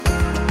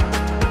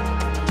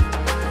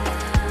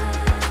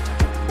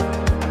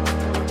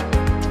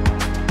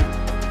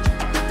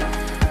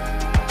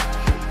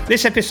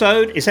This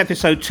episode is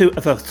episode 2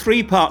 of a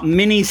 3-part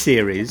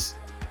mini-series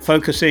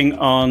focusing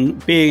on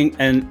being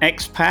an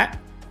expat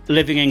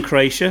living in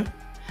Croatia.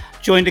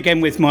 Joined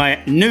again with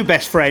my new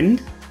best friend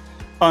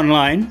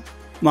online,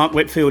 Mark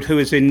Whitfield, who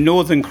is in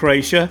northern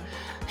Croatia.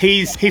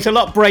 He's a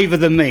lot braver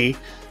than me.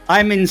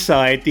 I'm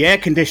inside. The air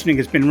conditioning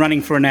has been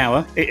running for an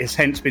hour. It has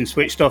hence been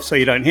switched off so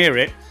you don't hear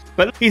it.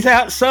 But he's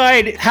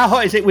outside. How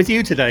hot is it with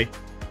you today?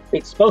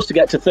 It's supposed to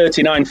get to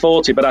 39,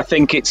 40, but I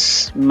think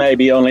it's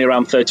maybe only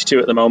around 32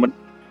 at the moment.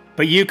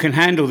 But you can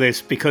handle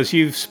this because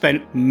you've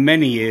spent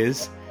many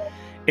years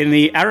in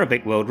the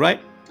Arabic world,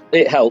 right?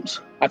 It helps.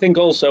 I think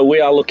also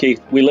we are lucky.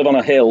 We live on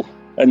a hill,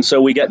 and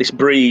so we get this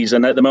breeze.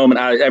 And at the moment,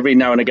 every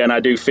now and again, I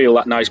do feel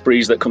that nice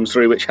breeze that comes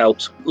through, which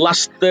helps.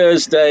 Last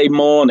Thursday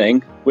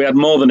morning, we had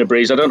more than a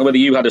breeze. I don't know whether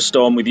you had a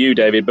storm with you,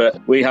 David,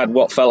 but we had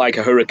what felt like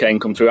a hurricane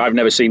come through. I've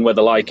never seen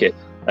weather like it.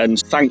 And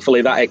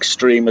thankfully, that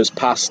extreme has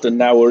passed, and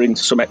now we're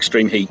into some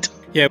extreme heat.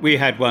 Yeah, we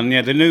had one.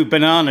 Yeah, the new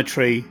banana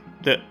tree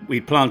that we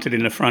planted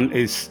in the front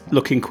is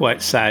looking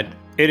quite sad.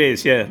 It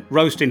is, yeah,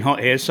 roasting hot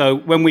here. So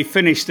when we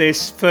finish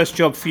this, first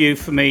job for you,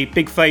 for me,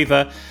 big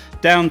favour,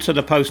 down to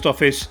the post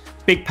office,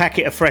 big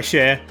packet of fresh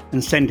air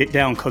and send it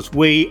down because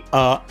we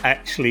are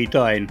actually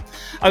dying.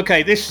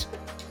 Okay, this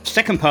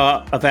second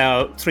part of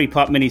our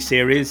 3-part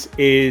mini-series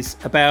is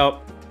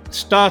about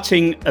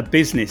starting a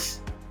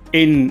business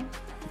in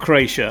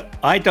Croatia.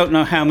 I don't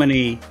know how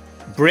many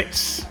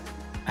Brits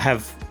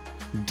have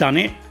done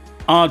it,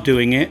 are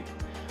doing it,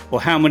 or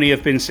how many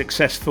have been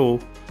successful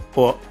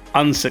or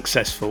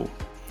unsuccessful.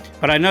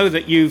 But I know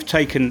that you've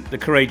taken the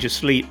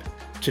courageous leap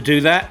to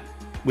do that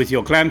with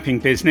your glamping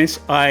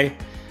business. I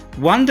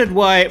wondered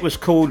why it was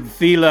called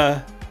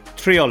Villa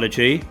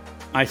Trilogy.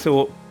 I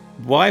thought,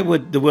 why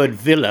would the word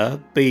villa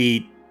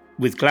be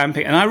with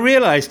glamping? And I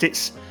realised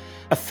it's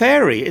a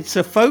fairy. It's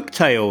a folk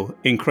tale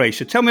in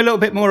Croatia. Tell me a little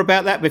bit more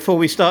about that before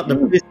we start the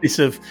business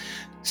of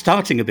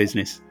starting a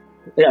business.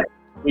 Yeah,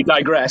 we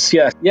digress.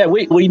 Yeah,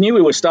 we knew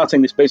we were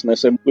starting this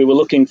business and we were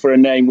looking for a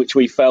name which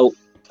we felt,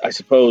 I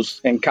suppose,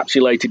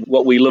 encapsulated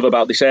what we love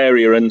about this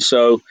area. And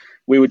so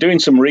we were doing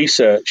some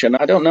research and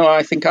I don't know,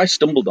 I think I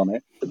stumbled on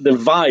it. The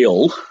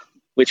viol,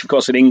 which of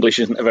course in English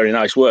isn't a very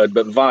nice word,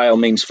 but viol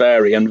means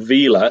fairy and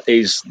vila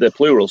is the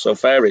plural, so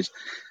fairies.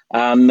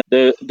 And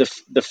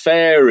the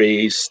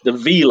fairies, the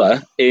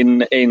vila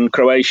in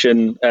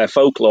Croatian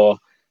folklore,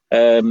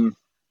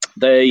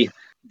 they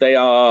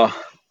are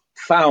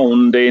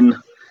found in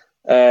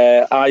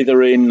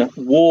either in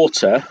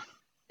water,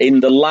 in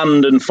the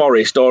land and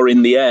forest, or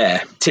in the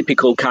air.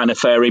 Typical kind of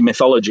fairy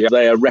mythology.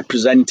 They are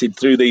represented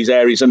through these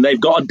areas, and they've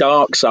got a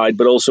dark side,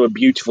 but also a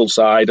beautiful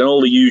side, and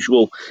all the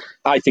usual,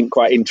 I think,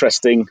 quite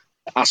interesting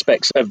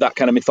aspects of that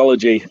kind of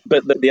mythology.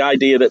 But the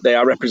idea that they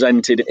are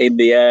represented in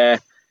the air,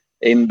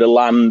 in the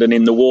land and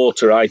in the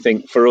water, I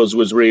think for us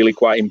was really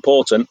quite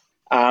important.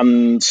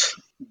 And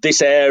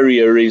this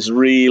area is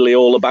really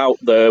all about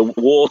the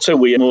water.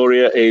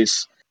 Moria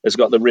has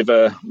got the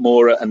river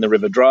Mora and the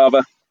river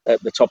Drava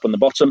at the top and the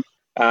bottom.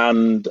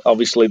 And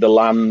obviously the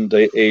land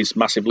is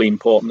massively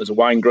important as a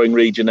wine growing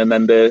region. And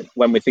then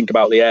when we think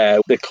about the air,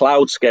 the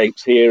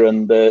cloudscapes here,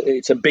 and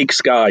it's a big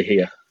sky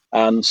here.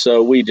 And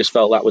so we just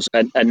felt that was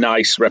a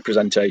nice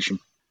representation.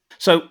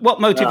 So what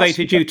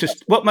motivated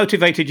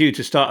you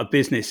to start a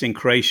business in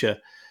Croatia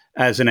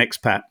as an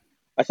expat?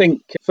 I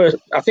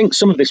think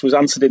some of this was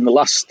answered in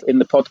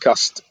the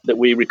podcast that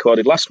we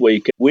recorded last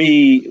week.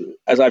 We,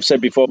 as I've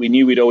said before, we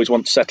knew we'd always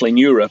want to settle in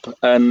Europe,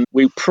 and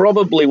we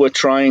probably were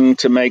trying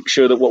to make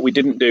sure that what we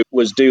didn't do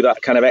was do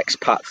that kind of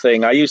expat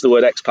thing. I use the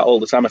word expat all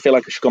the time. I feel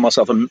like I should call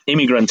myself an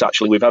immigrant,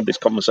 actually. We've had this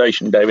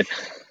conversation, David.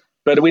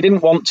 But we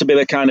didn't want to be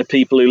the kind of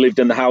people who lived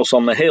in the house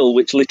on the hill,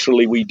 which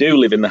literally we do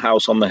live in the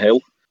house on the hill.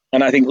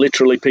 And I think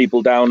literally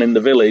people down in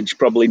the village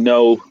probably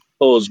know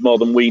us more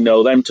than we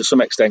know them to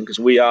some extent, because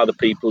we are the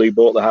people who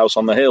bought the house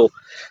on the hill.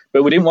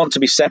 But we didn't want to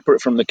be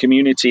separate from the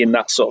community in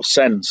that sort of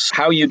sense.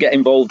 How you get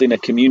involved in a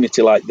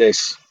community like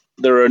this,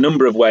 there are a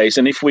number of ways.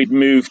 And if we'd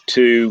moved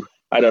to,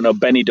 I don't know,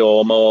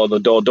 Benidorm or the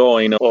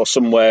Dordogne or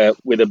somewhere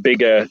with a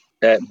bigger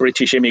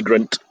British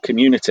immigrant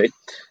community,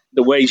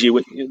 the way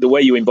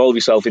you involve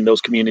yourself in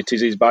those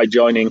communities is by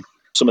joining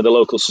some of the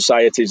local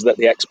societies that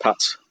the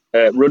expats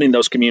run in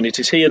those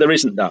communities. Here, there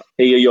isn't that.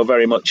 Here, you're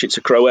very much, it's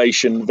a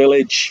Croatian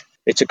village.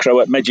 It's a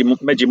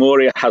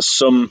Međimurje has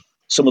some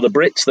of the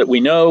Brits that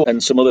we know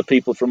and some other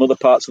people from other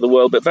parts of the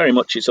world, but very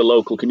much it's a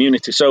local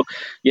community. So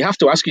you have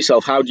to ask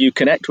yourself, how do you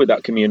connect with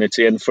that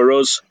community? And for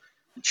us,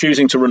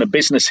 choosing to run a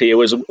business here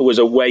was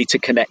a way to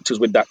connect us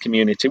with that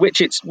community,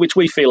 which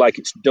we feel like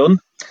it's done.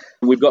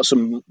 We've got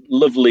some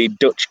lovely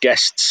Dutch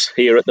guests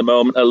here at the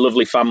moment, a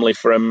lovely family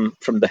from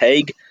The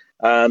Hague.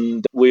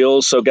 And we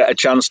also get a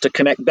chance to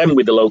connect them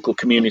with the local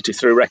community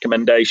through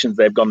recommendations.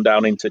 They've gone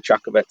down into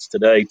Čakovec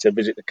today to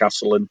visit the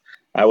castle, and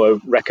our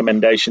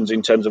recommendations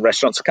in terms of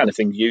restaurants, the kind of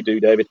thing you do,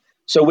 David.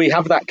 So we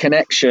have that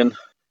connection.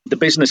 The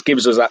business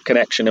gives us that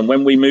connection. And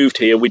when we moved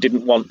here, we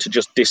didn't want to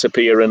just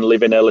disappear and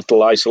live in a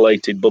little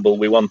isolated bubble.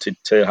 We wanted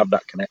to have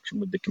that connection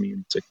with the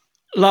community.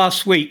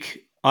 Last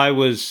week, I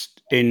was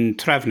in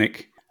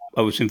Travnik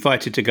I was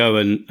invited to go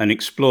and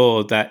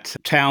explore that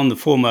town, the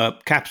former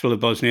capital of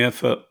Bosnia,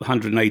 for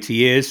 180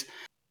 years.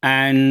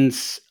 And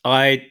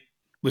I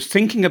was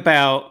thinking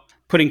about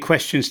putting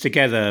questions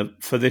together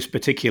for this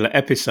particular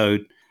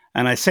episode.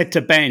 And I said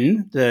to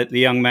Ben, the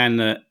young man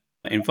that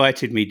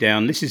invited me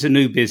down, this is a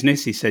new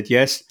business. He said,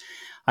 yes.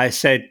 I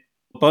said,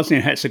 Bosnia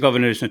and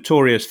Herzegovina is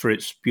notorious for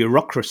its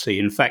bureaucracy.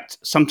 In fact,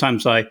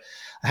 sometimes I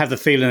have the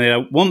feeling they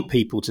don't want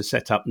people to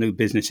set up new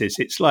businesses.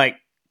 It's like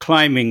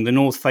climbing the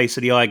north face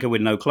of the Eiger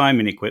with no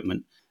climbing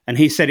equipment. And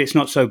he said it's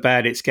not so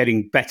bad, it's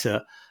getting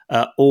better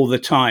all the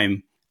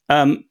time.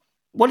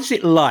 What is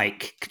it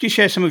like? Could you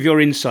share some of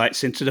your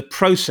insights into the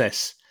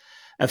process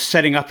of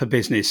setting up a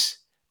business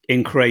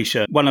in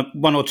Croatia?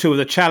 One or two of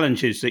the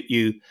challenges that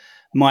you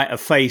might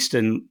have faced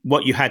and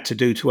what you had to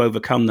do to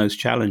overcome those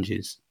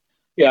challenges.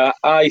 Yeah,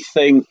 I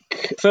think,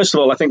 first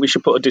of all, I think we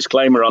should put a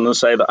disclaimer on and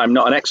say that I'm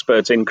not an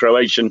expert in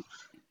Croatian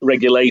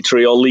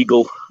regulatory or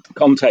legal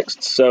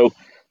contexts. So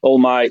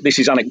this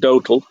is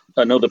anecdotal,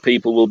 and other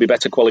people will be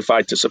better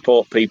qualified to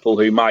support people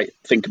who might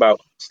think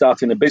about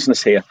starting a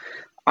business here.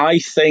 I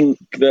think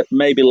that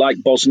maybe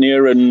like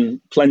Bosnia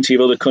and plenty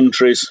of other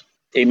countries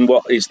in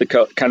what is the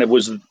kind of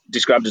was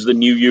described as the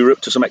new Europe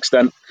to some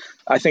extent,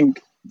 I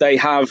think they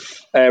have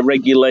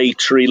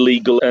regulatory,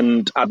 legal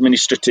and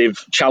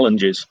administrative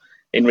challenges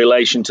in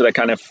relation to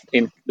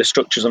in the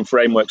structures and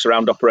frameworks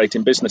around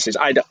operating businesses.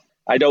 I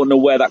don't know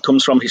where that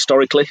comes from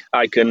historically.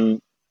 I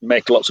can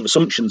make lots of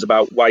assumptions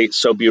about why it's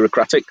so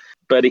bureaucratic,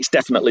 but it's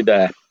definitely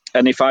there.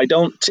 And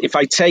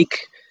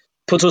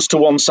put us to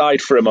one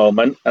side for a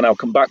moment, and I'll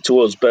come back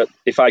to us, but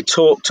if I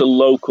talk to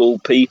local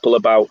people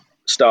about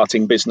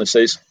starting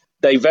businesses,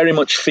 they very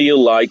much feel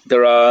like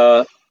there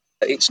are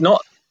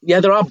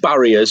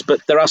barriers,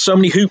 but there are so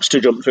many hoops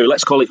to jump through,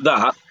 let's call it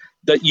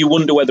that you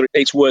wonder whether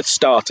it's worth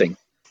starting.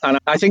 And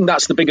I think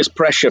that's the biggest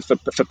pressure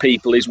for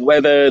people, is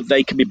whether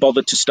they can be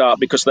bothered to start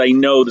because they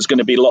know there's going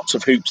to be lots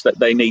of hoops that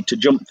they need to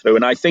jump through.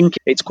 And I think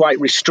it's quite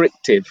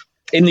restrictive.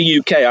 In the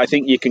UK, I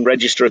think you can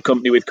register a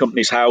company with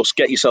Companies House,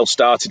 get yourself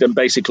started and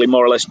basically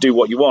more or less do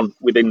what you want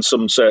within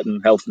some certain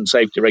health and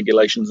safety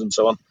regulations and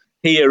so on.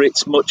 Here,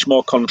 it's much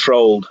more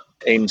controlled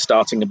in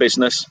starting a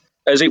business.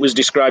 As it was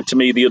described to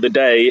me the other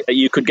day,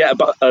 you could get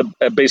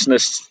a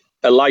business,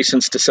 a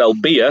license to sell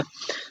beer,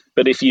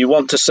 but if you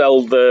want to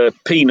sell the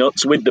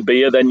peanuts with the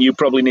beer, then you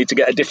probably need to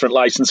get a different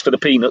license for the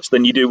peanuts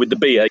than you do with the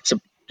beer.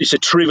 It's a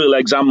trivial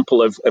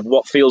example of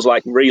what feels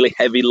like really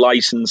heavy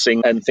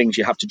licensing and things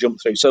you have to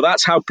jump through. So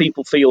that's how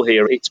people feel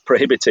here. It's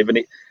prohibitive,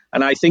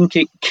 and I think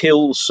it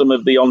kills some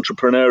of the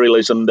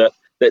entrepreneurialism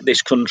that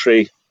this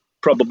country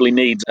probably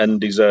needs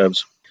and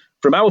deserves.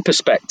 From our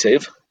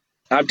perspective,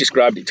 I've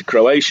described it to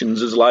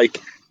Croatians as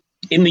like,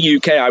 in the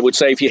UK, I would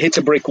say if you hit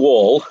a brick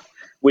wall,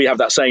 we have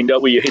that saying,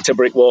 don't we? You hit a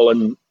brick wall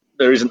and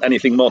there isn't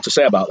anything more to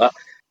say about that.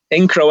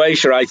 In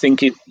Croatia, I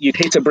think you'd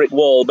hit a brick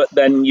wall, but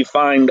then you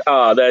find,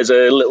 there's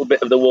a little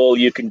bit of the wall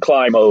you can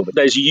climb over.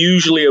 There's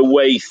usually a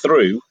way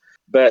through,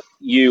 but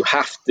you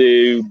have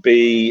to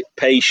be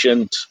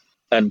patient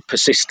and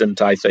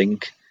persistent, I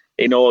think,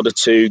 in order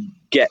to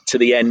get to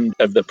the end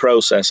of the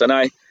process. And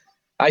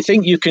I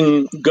think you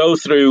can go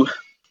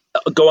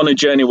on a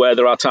journey where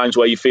there are times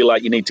where you feel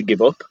like you need to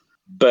give up,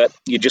 but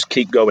you just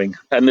keep going.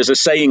 And there's a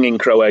saying in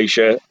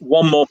Croatia,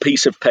 one more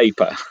piece of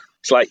paper.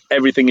 It's like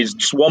everything is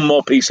just one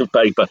more piece of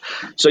paper.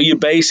 So you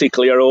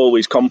basically are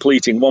always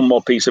completing one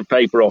more piece of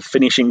paper or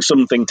finishing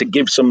something to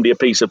give somebody a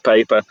piece of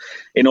paper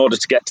in order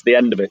to get to the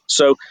end of it.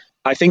 So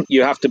I think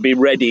you have to be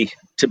ready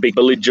to be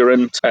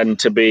belligerent and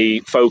to be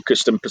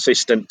focused and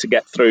persistent to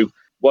get through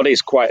what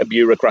is quite a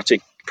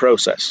bureaucratic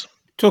process.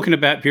 Talking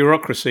about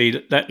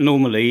bureaucracy, that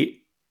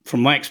normally,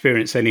 from my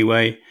experience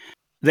anyway,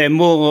 they're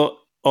more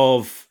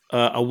of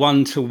a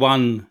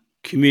one-to-one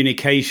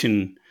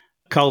communication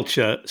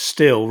culture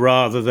still,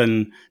 rather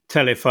than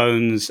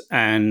telephones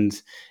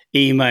and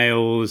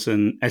emails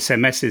and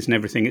SMSs and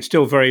everything. It's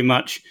still very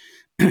much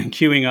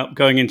queuing up,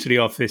 going into the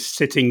office,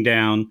 sitting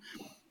down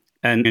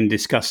and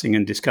discussing.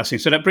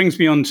 So that brings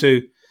me on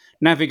to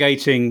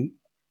navigating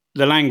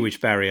the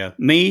language barrier.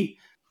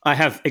 I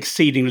have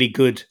exceedingly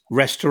good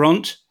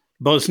restaurant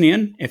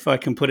Bosnian, if I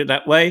can put it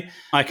that way.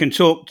 I can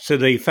talk to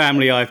the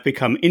family I've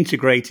become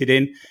integrated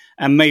in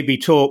and maybe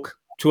talk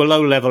to a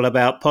low level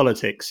about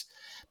politics.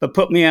 But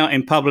put me out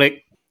in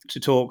public to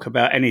talk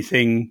about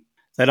anything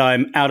that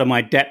I'm out of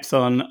my depth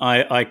on,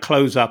 I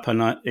close up,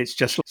 and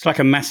it's like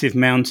a massive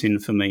mountain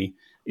for me.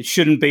 It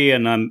shouldn't be,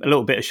 and I'm a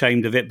little bit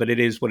ashamed of it, but it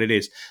is what it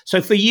is. So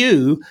for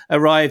you,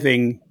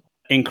 arriving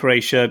in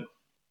Croatia,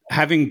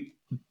 having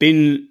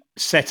been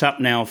set up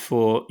now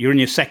you're in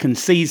your second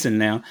season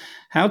now,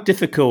 how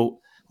difficult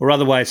or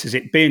otherwise has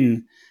it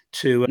been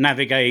to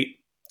navigate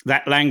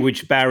that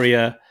language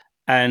barrier,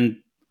 and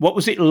what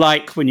was it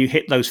like when you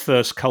hit those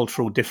first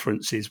cultural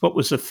differences? What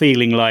was the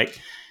feeling like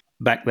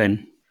back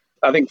then?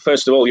 I think,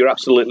 first of all, you're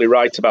absolutely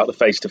right about the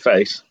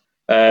face-to-face.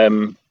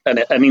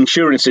 And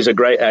insurance is a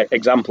great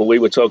example. We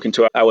were talking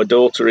to our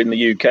daughter in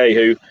the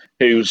UK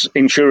whose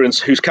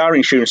car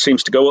insurance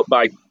seems to go up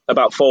by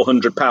about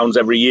 £400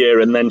 every year,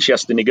 and then she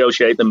has to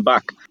negotiate them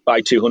back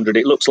by 200.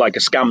 It looks like a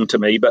scam to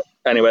me, but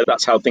anyway,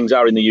 that's how things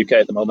are in the UK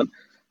at the moment.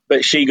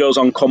 But she goes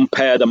on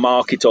Compare the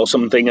Market or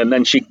something, and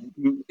then she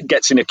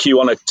gets in a queue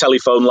on a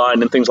telephone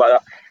line and things like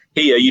that.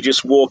 Here, you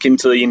just walk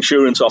into the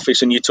insurance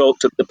office and you talk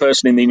to the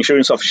person in the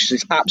insurance office.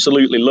 She's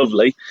absolutely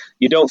lovely.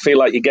 You don't feel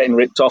like you're getting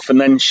ripped off. And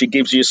then she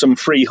gives you some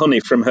free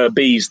honey from her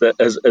bees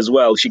as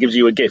well. She gives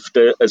you a gift.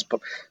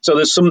 So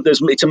it's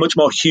a much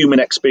more human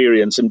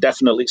experience, and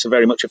definitely it's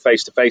very much a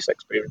face-to-face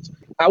experience.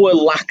 Our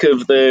lack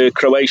of the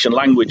Croatian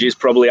language is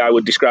probably, I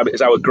would describe it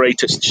as our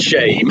greatest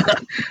shame,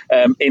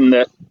 in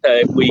that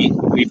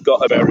we've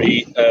got a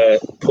very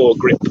poor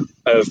grip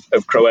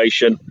of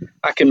Croatian.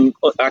 I can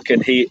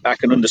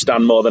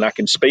understand more than I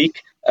can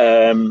speak,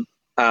 but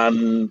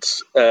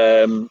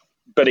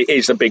it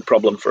is a big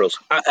problem for us.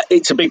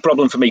 It's a big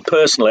problem for me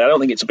personally. I don't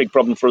think it's a big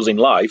problem for us in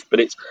life, but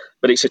it's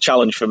a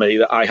challenge for me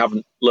that I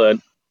haven't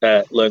learned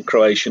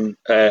Croatian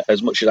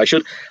as much as I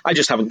should. I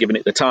just haven't given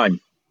it the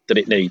time that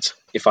it needs,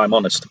 if I'm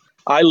honest.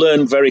 I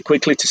learned very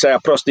quickly to say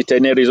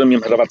 "Aprostite, ne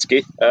razumiem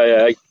hrvatski,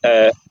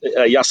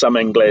 ja sam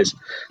Englez."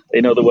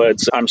 In other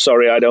words, I'm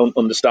sorry, I don't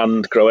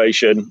understand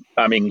Croatian,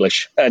 I'm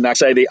English. And I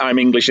say the I'm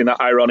English in that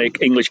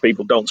ironic English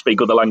people don't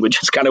speak other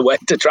languages kind of way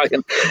to try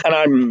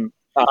and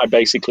I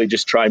basically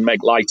just try and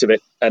make light of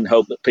it and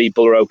hope that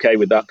people are okay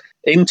with that.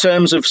 In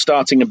terms of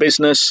starting a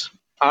business,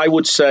 I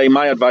would say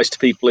my advice to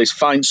people is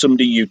find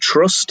somebody you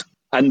trust,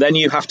 and then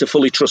you have to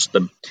fully trust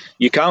them.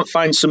 You can't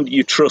find somebody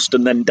you trust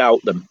and then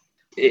doubt them.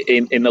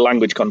 In the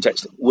language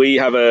context, we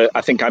have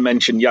I think I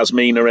mentioned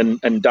Yasmina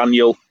and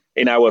Daniel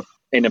in our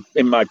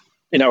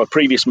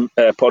previous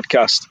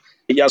podcast.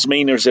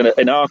 Yasmina is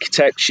an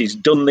architect. She's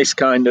done this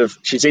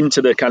she's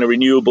into the kind of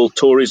renewable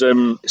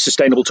tourism,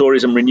 sustainable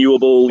tourism,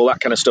 renewable, all that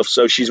kind of stuff.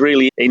 So she's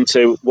really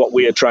into what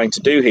we are trying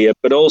to do here.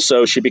 But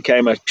also she's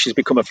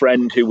become a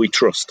friend who we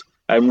trust.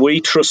 And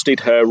we trusted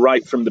her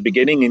right from the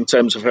beginning in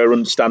terms of her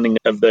understanding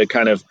of the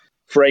kind of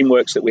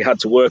frameworks that we had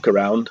to work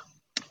around.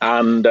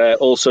 And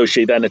also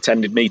she then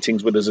attended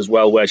meetings with us as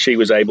well, where she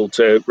was able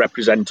to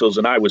represent us.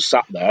 And I was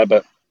sat there,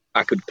 but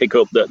I could pick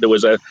up that there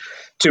was a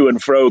to and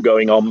fro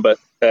going on, but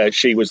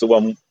she was the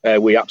one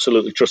we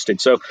absolutely trusted.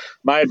 So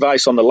my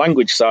advice on the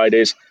language side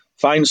is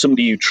find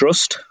somebody you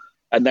trust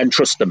and then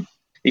trust them.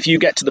 If you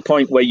get to the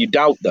point where you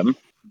doubt them,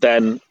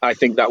 then I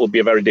think that would be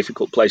a very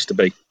difficult place to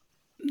be.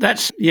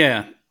 That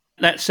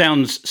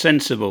sounds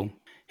sensible.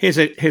 Here's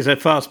a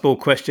fastball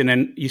question.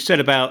 And you said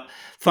about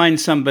find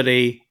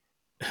somebody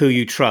who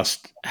you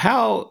trust.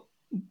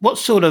 What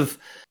sort of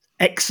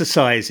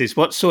exercises,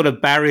 what sort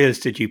of barriers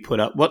did you put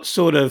up? What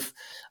sort of,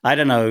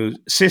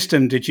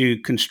 system did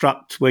you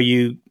construct where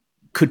you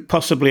could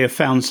possibly have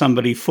found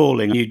somebody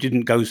falling? You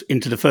didn't go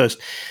into the first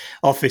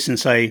office and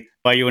say,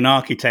 "Are you an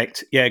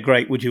architect? Yeah,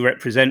 great. Would you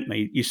represent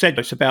me?" You said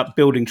it's about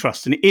building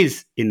trust, and it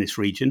is in this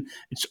region.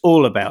 It's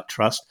all about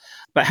trust.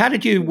 But how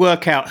did you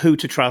work out who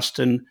to trust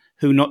and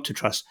who not to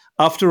trust?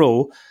 After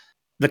all,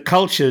 the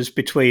cultures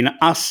between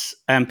us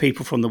and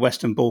people from the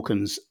Western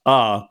Balkans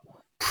are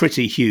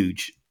pretty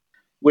huge.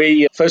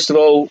 First of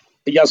all,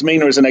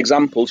 Yasmina as an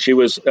example, she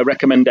was a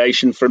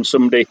recommendation from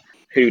somebody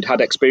who'd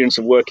had experience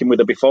of working with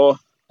her before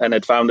and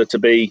had found her to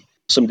be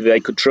somebody they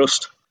could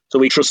trust. So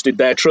we trusted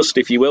their trust,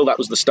 if you will. That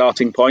was the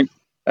starting point.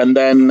 And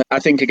then I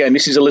think, again,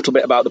 this is a little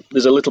bit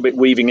there's a little bit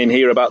weaving in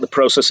here about the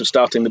process of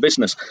starting the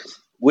business.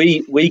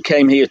 We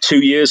came here 2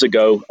 years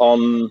ago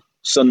on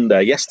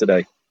Sunday,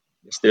 yesterday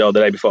or the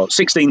day before,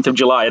 16th of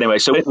July anyway.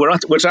 So it's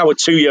our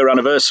 2-year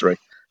anniversary.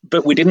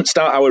 But we didn't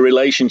start our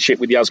relationship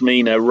with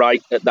Yasmina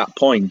right at that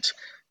point.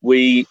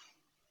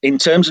 In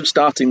terms of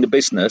starting the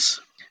business,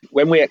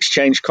 when we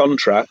exchanged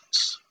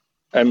contracts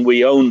and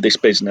we owned this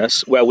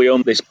business, we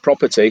owned this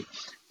property,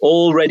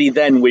 already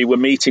then we were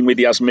meeting with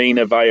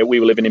Yasmina we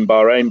were living in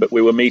Bahrain, but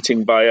we were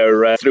meeting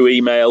via through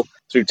email,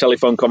 through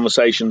telephone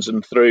conversations,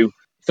 and through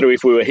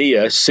if we were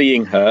here,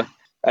 seeing her.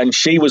 And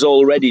she was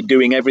already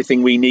doing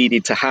everything we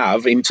needed to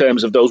have in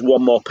terms of those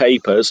one more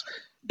papers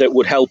that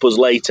would help us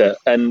later.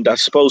 And I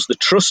suppose the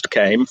trust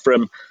came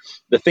from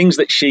the things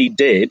that she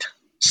did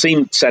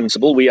seemed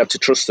sensible. We had to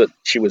trust that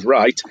she was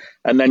right.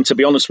 And then, to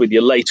be honest with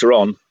you, later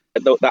on,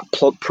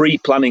 that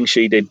pre-planning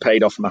she did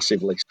paid off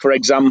massively. For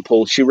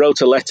example, she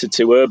wrote a letter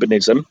to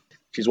Urbanism.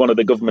 She's one of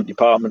the government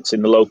departments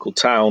in the local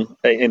town,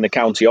 in the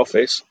county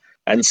office,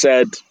 and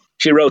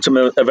she wrote them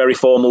a very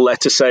formal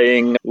letter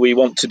saying, "We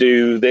want to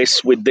do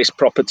this with this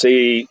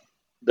property."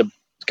 The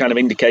kind of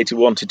indicated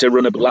we wanted to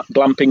run a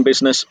glamping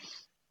business.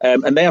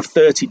 And they have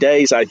 30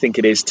 days, I think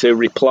it is, to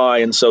reply.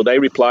 And so they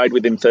replied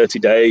within 30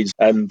 days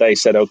and they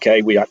said,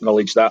 "Okay, we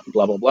acknowledge that,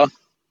 blah, blah, blah."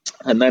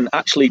 And then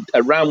actually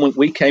around when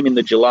we came in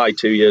the July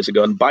 2 years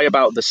ago, and by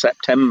about the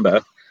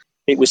September,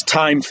 it was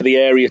time for the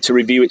area to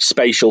review its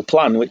spatial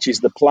plan, which is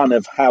the plan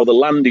of how the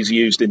land is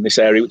used in this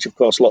area, which of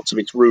course lots of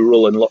it's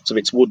rural and lots of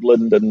it's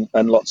woodland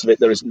and lots of it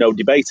there is no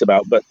debate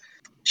about. But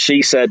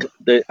she said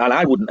that, and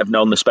I wouldn't have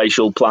known the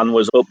spatial plan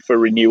was up for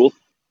renewal.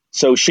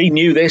 So she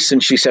knew this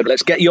and she said,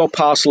 let's get your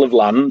parcel of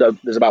land.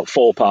 There's about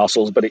 4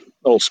 parcels, but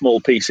all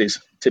small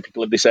pieces,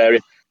 typical of this area.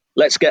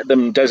 Let's get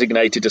them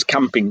designated as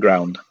camping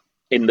ground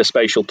in the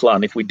spatial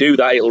plan. If we do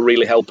that, it'll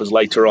really help us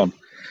later on.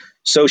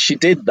 So she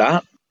did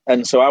that.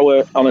 And so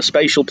on a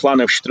spatial plan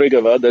of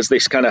Strigova, there's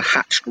this kind of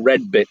hatched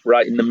red bit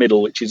right in the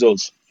middle, which is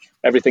us.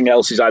 Everything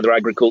else is either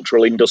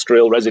agricultural,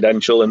 industrial,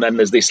 residential, and then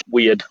there's this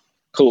weird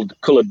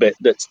coloured bit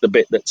that's the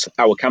bit that's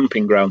our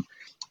camping ground.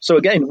 So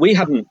again, we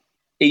hadn't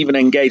even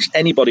engaged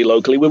anybody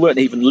locally. We weren't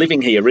even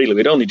living here, really.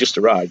 We'd only just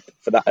arrived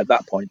at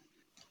that point.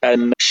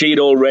 And she'd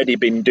already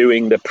been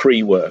doing the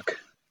pre-work.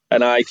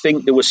 And I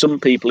think there were some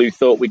people who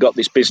thought we got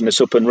this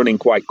business up and running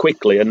quite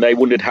quickly, and they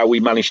wondered how we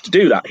managed to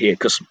do that here,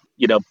 because,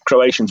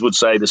 Croatians would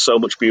say there's so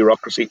much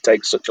bureaucracy, it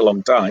takes such a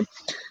long time.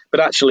 But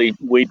actually,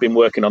 we'd been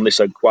working on this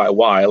for quite a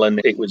while, and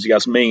it was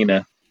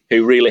Yasmina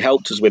who really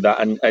helped us with that.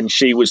 And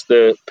she was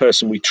the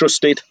person we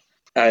trusted.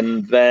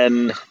 And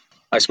then,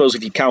 I suppose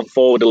if you count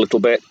forward a little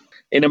bit,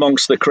 in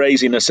amongst the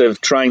craziness of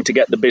trying to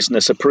get the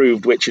business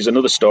approved, which is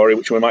another story,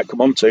 which we might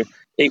come on to,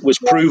 it was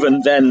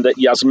proven then that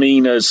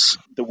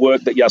the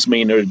work that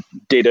Yasmina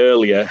did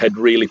earlier had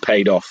really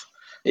paid off.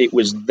 It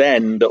was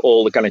then that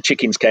all the kind of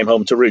chickens came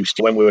home to roost.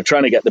 When we were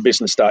trying to get the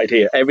business started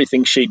here,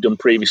 everything she'd done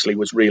previously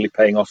was really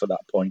paying off at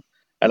that point.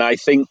 And I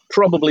think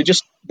probably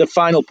just the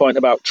final point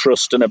about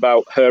trust and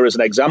about her as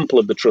an example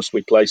of the trust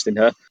we placed in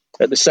her.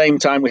 At the same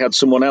time, we had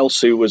someone else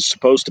who was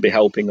supposed to be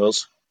helping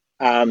us,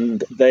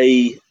 and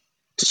they,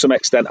 to some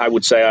extent, I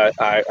would say,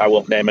 I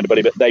won't name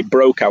anybody, but they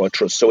broke our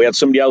trust. So we had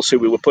somebody else who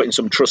we were putting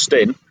some trust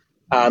in.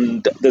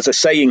 And there's a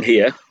saying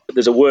here,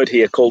 there's a word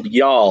here called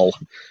Jarl,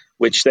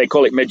 which they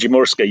call it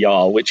Međimurska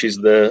Jarl,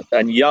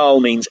 and Jarl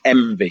means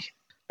envy.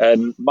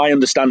 And my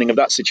understanding of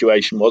that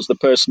situation was the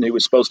person who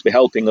was supposed to be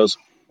helping us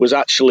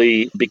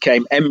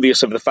became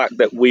envious of the fact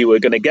that we were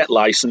going to get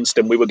licensed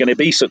and we were going to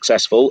be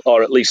successful,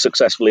 or at least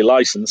successfully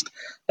licensed,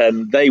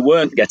 and they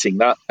weren't getting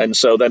that. And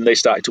so then they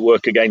started to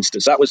work against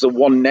us. That was the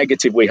one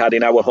negative we had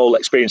in our whole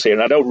experience here.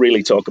 And I don't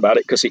really talk about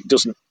it because it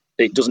doesn't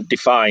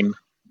define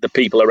the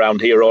people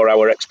around here or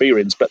our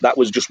experience, but that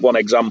was just one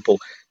example.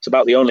 It's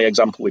about the only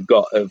example we've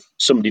got of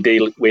somebody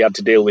we had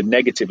to deal with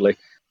negatively.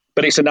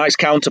 But it's a nice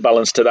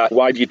counterbalance to that.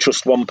 Why do you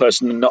trust one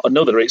person and not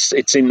another?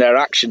 It's in their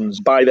actions.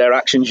 By their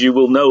actions, you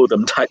will know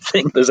them type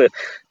thing.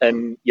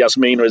 And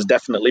Yasmina has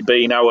definitely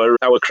been our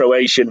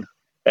Croatian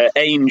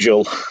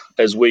angel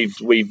as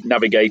we've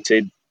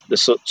navigated the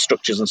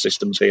structures and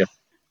systems here.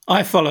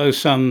 I follow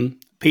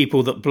some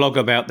people that blog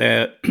about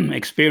their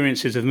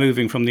experiences of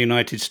moving from the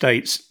United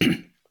States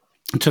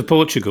to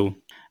Portugal.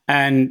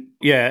 And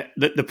yeah,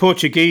 the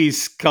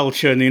Portuguese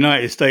culture and the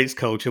United States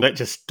culture, that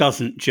just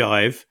doesn't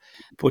jive.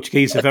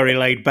 Portuguese are very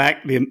laid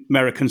back. The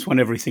Americans want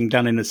everything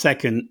done in a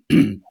second.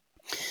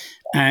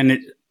 And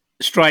it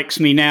strikes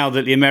me now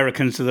that the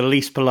Americans are the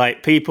least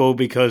polite people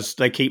because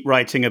they keep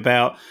writing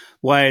about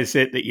why is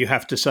it that you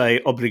have to say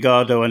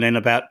obrigado and then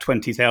about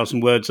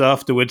 20,000 words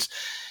afterwards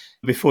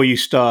before you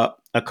start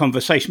a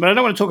conversation. But I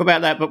don't want to talk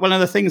about that. But one of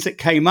the things that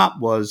came up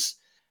was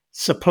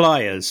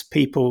suppliers.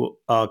 People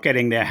are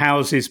getting their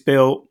houses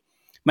built,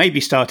 maybe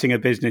starting a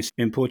business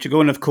in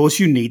Portugal. And of course,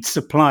 you need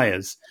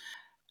suppliers.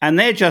 And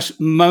they're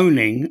just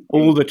moaning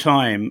all the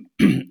time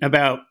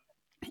about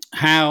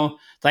how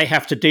they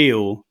have to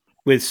deal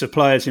with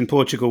suppliers in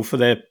Portugal for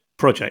their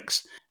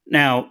projects.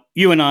 Now,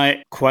 you and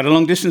I, quite a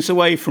long distance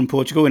away from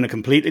Portugal, in a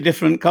completely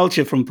different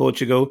culture from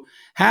Portugal.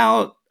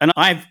 I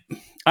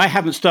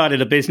haven't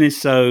started a business,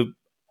 so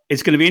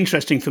it's going to be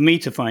interesting for me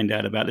to find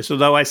out about this,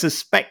 although I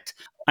suspect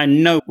I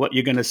know what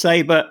you're going to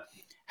say. But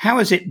how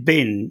has it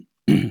been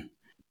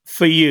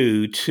for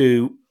you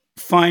to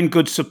find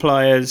good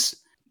suppliers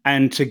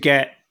and to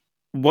get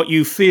what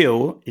you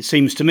feel, it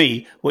seems to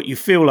me, what you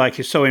feel like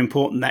is so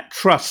important, that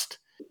trust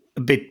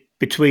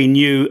between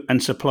you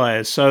and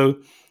suppliers? So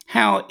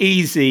how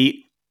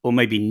easy, or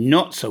maybe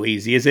not so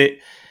easy, is it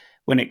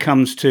when it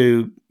comes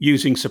to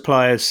using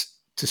suppliers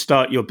to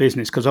start your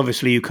business? Because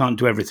obviously you can't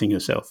do everything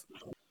yourself.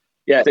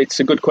 Yeah,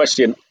 it's a good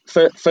question.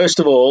 First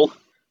of all,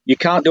 you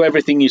can't do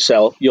everything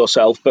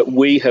yourself, but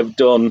we have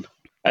done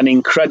an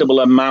incredible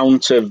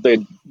amount of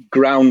the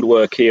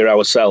groundwork here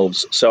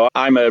ourselves. So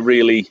I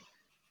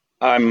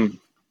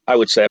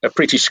would say a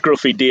pretty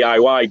scruffy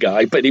DIY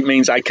guy, but it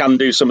means I can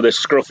do some of the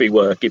scruffy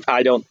work. If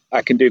I don't,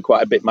 I can do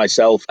quite a bit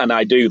myself, and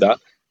I do that.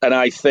 And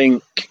I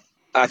think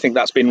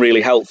that's been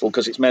really helpful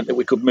because it's meant that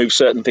we could move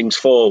certain things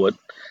forward.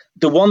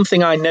 The one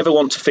thing I never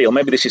want to feel,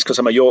 maybe this is because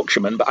I'm a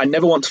Yorkshireman, but I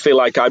never want to feel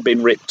like I've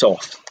been ripped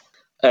off.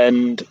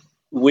 And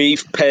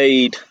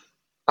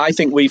I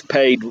think we've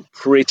paid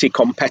pretty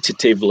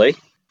competitively.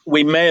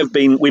 We may have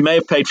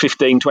paid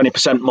 15,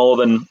 20% more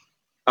than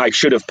I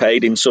should have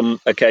paid in some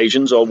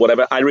occasions or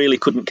whatever. I really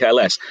couldn't care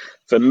less.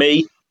 For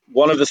me,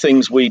 one of the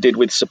things we did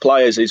with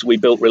suppliers is we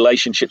built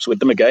relationships with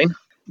them again.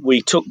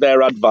 We took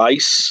their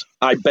advice.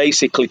 I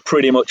basically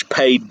pretty much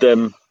paid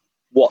them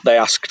what they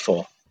asked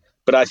for.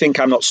 But I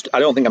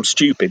don't think I'm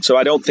stupid. So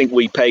I don't think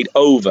we paid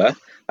over.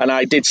 And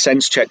I did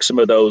sense check some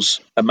of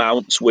those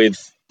amounts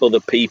with other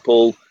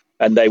people.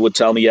 And they would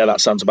tell me, yeah, that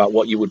sounds about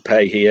what you would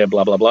pay here,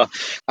 blah, blah, blah.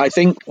 I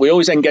think we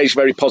always engage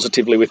very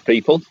positively with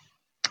people,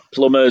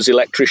 plumbers,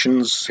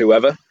 electricians,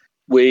 whoever.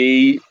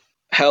 We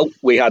help.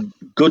 We had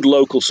good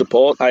local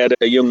support. I had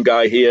a young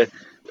guy here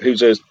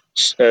who's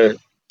a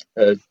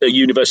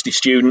university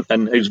student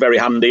and who's very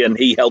handy, and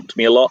he helped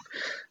me a lot.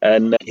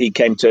 And he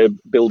came to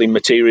building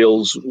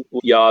materials,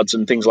 yards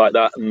and things like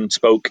that, and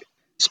spoke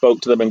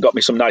to them and got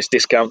me some nice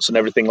discounts and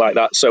everything like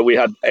that. So we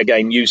had,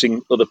 again,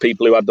 using other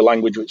people who had the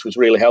language, which was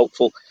really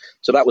helpful.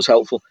 So that was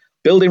helpful.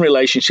 Building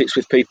relationships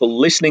with people,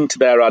 listening to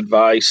their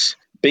advice,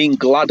 being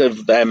glad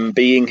of them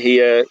being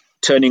here,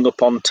 turning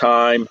up on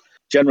time.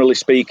 Generally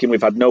speaking,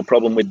 we've had no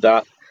problem with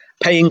that.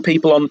 Paying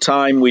people on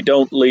time. We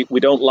don't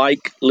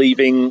like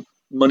leaving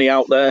money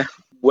out there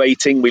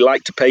waiting. We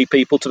like to pay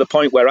people to the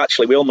point where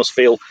actually we almost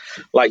feel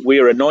like we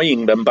are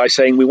annoying them by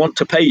saying we want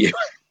to pay you.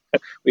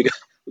 We've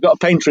got a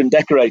painter and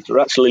decorator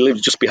who actually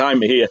lives just behind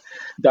me here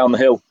down the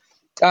hill.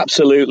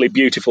 Absolutely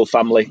beautiful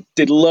family.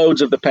 Did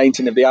loads of the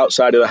painting of the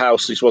outside of the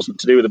house. This wasn't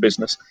to do with the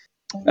business.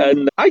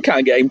 And I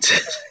can't get him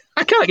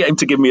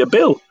to give me a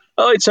bill.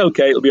 Oh, it's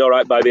okay. It'll be all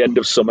right by the end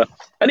of summer.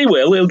 And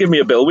he'll give me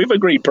a bill. We've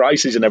agreed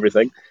prices and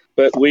everything.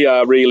 But we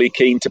are really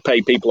keen to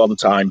pay people on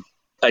time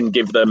and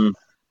give them,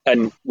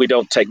 and we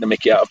don't take the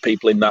mickey out of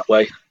people in that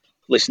way.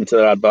 Listen to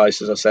their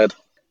advice, as I said.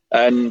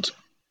 And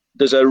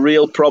there's a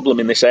real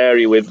problem in this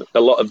area with a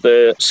lot of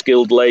the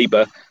skilled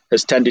labour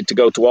has tended to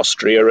go to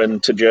Austria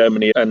and to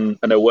Germany and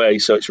away.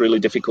 So it's really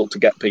difficult to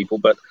get people.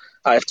 But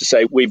I have to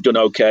say, we've done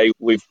okay.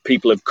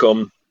 People have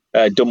come,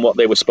 done what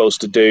they were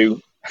supposed to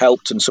do,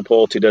 helped and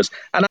supported us.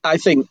 And I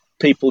think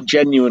people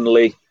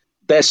genuinely,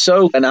 they're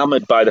so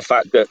enamoured by the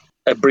fact that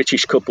a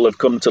British couple have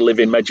come to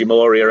live in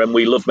Medjugorje, and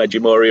we love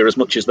Medjugorje as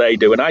much as they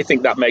do. And I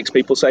think that makes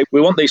people say,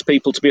 we want these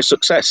people to be a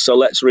success, so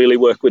let's really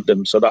work with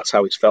them. So that's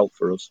how it's felt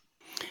for us.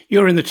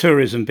 You're in the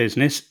tourism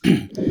business.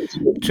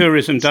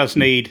 Tourism does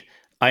need,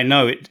 I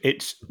know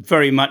it's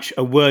very much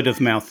a word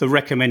of mouth. The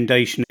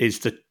recommendation is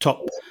the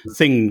top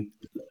thing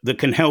that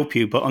can help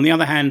you. But on the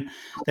other hand,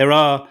 there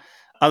are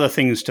other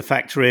things to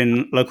factor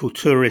in: local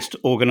tourist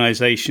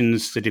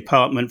organisations, the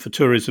Department for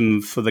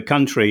Tourism for the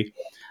country.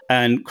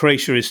 And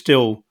Croatia is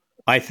still,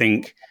 I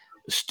think,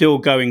 still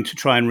going to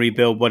try and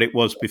rebuild what it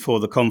was before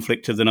the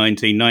conflict of the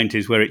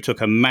 1990s, where it took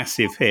a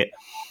massive hit.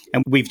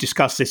 And we've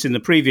discussed this in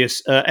the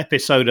previous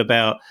episode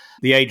about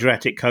the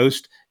Adriatic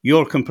coast.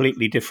 You're a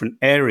completely different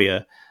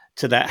area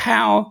to that.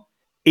 How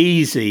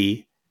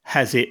easy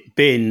has it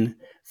been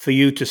for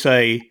you to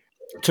say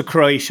to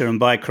Croatia, and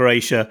by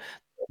Croatia,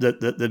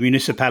 the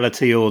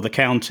municipality or the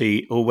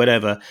county or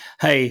whatever,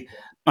 hey,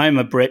 I'm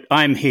a Brit,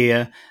 I'm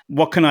here,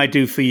 what can I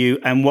do for you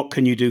and what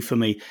can you do for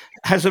me?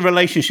 Has the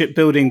relationship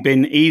building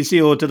been easy,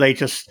 or do they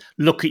just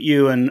look at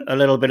you and a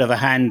little bit of a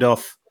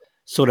handoff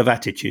sort of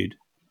attitude?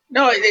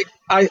 No,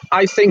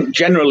 I think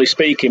generally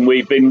speaking,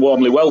 we've been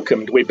warmly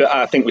welcomed.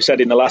 I think we said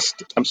in the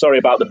last, I'm sorry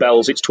about the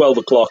bells, it's 12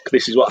 o'clock,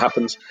 this is what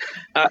happens.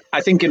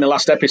 I think in the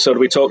last episode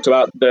we talked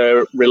about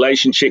the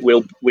relationship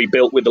we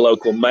built with the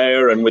local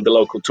mayor and with the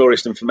local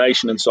tourist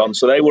information and so on.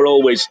 So they were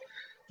always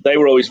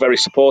very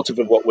supportive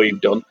of what we've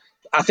done.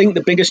 I think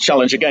the biggest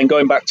challenge, again,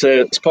 going back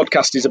to this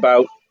podcast is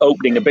about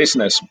opening a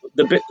business.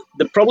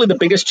 Probably the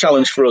biggest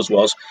challenge for us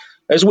was,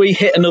 as we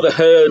hit another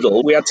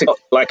hurdle, we had to,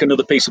 like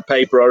another piece of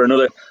paper or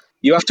another,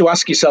 you have to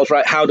ask yourself,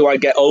 right, how do I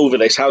get over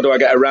this? How do I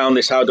get around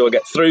this? How do I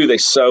get through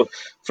this? So,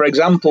 for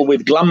example,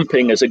 with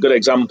glamping as a good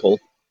example,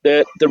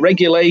 the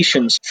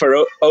regulations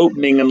for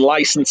opening and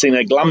licensing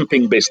a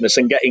glamping business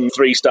and getting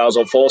 3 stars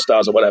or 4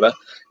 stars or whatever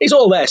is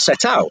all there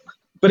set out,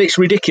 but it's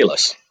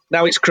ridiculous.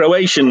 Now, it's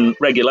Croatian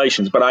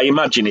regulations, but I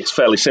imagine it's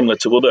fairly similar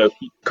to other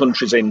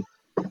countries in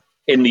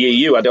the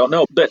EU. I don't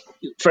know. But,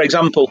 for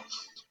example,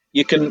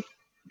 you can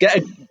get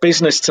a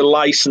business to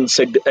license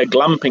a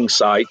glamping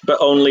site, but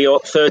only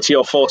 30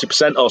 or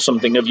 40% or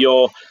something of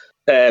your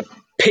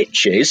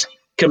pitches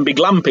can be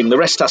glamping. The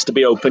rest has to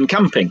be open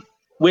camping,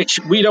 which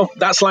we don't.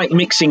 That's like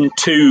mixing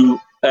two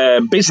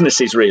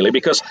businesses, really,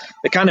 because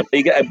you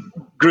get a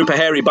group of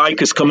hairy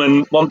bikers come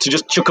and want to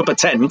just chuck up a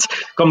tent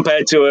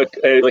compared to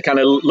the kind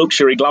of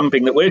luxury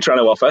glamping that we're trying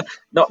to offer.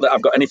 Not that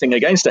I've got anything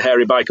against a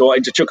hairy biker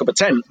wanting to chuck up a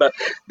tent, but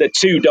the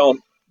two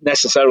don't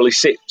necessarily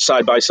sit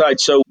side by side.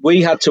 So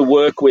we had to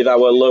work with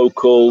our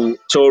local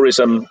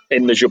tourism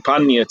in the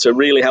Županja to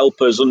really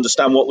help us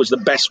understand what was the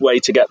best way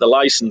to get the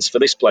license for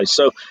this place.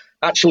 So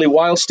actually,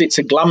 whilst it's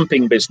a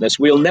glamping business,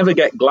 we'll never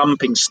get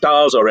glamping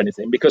stars or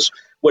anything because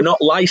we're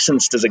not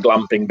licensed as a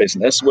glamping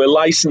business. We're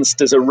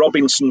licensed as a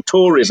Robinson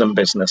tourism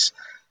business.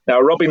 Now,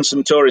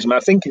 Robinson tourism, I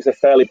think, is a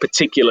fairly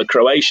particular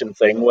Croatian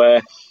thing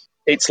where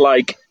it's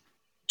like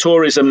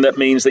tourism that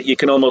means that you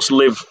can almost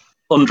live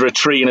under a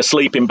tree in a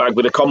sleeping bag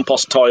with a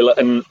compost toilet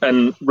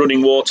and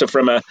running water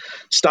from a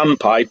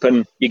standpipe,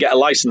 and you get a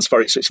license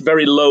for it. So it's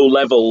very low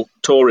level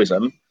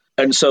tourism.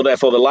 And so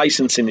therefore the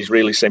licensing is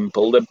really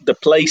simple. The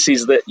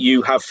places that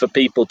you have for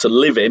people to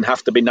live in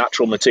have to be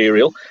natural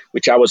material,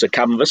 which ours are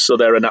canvas, so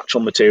they're a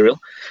natural material.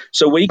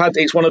 So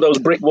it's one of those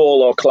brick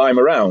wall or climb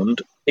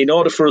around. In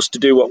order for us to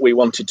do what we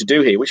wanted to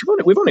do here, which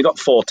we've only got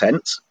 4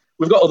 tents,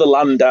 we've got other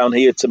land down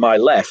here to my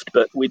left,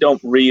 but we don't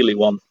really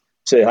want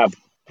to have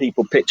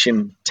people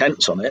pitching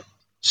tents on it.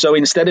 So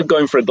instead of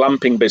going for a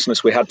glamping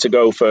business, we had to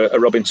go for a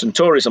Robinson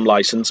Tourism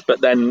license, but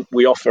then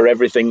we offer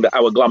everything that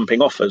our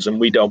glamping offers, and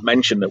we don't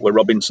mention that we're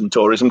Robinson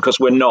Tourism because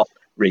we're not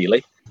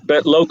really.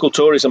 But local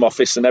tourism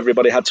office and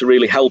everybody had to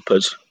really help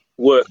us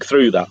work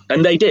through that,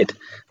 and they did.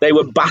 They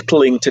were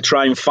battling to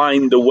try and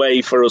find a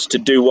way for us to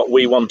do what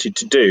we wanted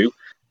to do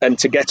and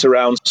to get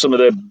around some of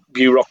the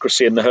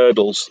bureaucracy and the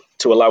hurdles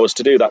to allow us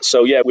to do that.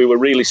 So yeah, we were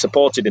really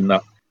supported in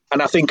that.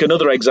 And I think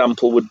another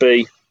example would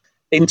be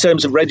in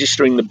terms of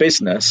registering the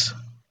business,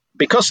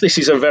 because this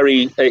is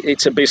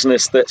it's a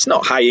business that's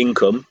not high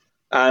income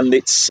and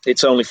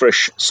it's only for a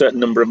certain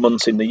number of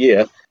months in the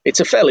year. It's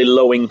a fairly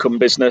low income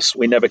business.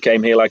 We never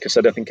came here, like I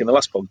said, I think in the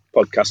last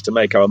podcast, to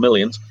make our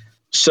millions.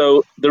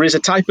 So there is a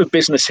type of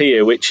business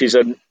here, which is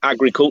an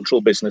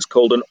agricultural business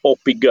called an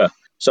OPG,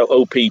 so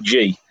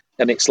OPG.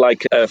 And it's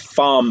like a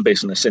farm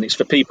business, and it's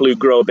for people who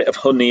grow a bit of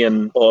honey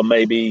or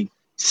maybe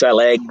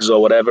sell eggs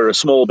or whatever,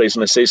 small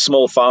businesses,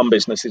 small farm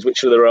businesses,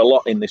 which there are a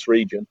lot in this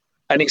region.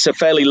 And it's a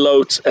fairly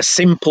a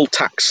simple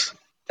tax,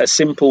 a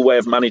simple way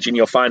of managing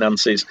your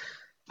finances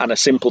and a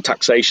simple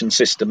taxation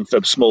system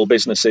for small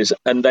businesses.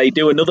 And they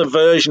do another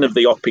version of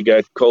the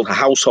OPIGA called a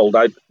household.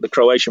 The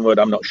Croatian word,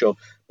 I'm not sure,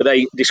 but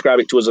they describe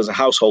it to us as a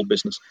household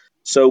business.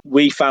 So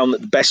we found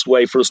that the best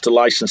way for us to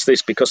license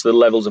this, because of the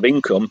levels of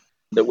income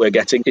that we're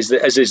getting, is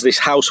this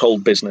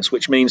household business,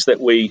 which means that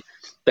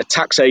the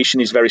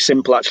taxation is very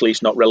simple. Actually,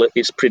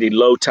 it's pretty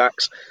low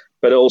tax.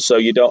 But also,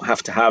 you don't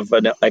have to have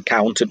an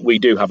accountant. We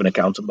do have an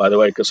accountant, by the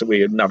way, because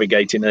we're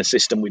navigating a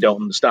system we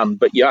don't understand.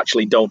 But you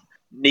actually don't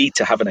need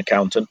to have an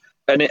accountant.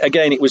 And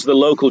it was the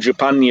local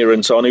Japania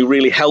and so on who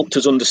really helped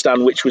us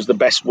understand which was the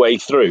best way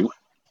through,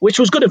 which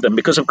was good of them,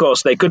 because, of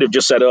course, they could have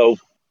just said, oh,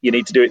 you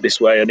need to do it this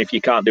way. And if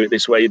you can't do it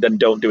this way, then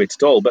don't do it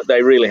at all. But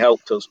they really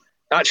helped us.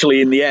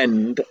 Actually, in the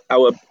end,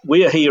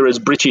 we are here as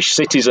British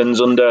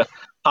citizens under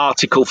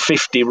Article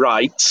 50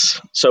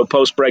 rights. So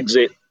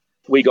post-Brexit,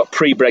 we got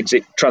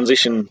pre-Brexit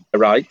transition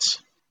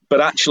rights.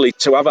 But actually,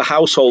 to have a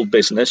household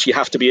business, you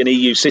have to be an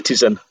EU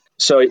citizen.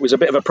 So it was a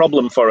bit of a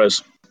problem for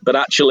us. But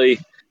actually,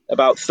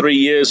 about 3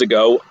 years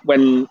ago,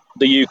 when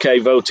the UK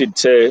voted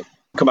to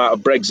come out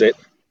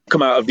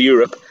of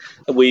Europe,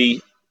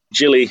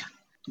 Gilly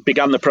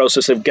began the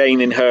process of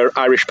gaining her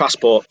Irish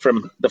passport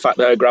from the fact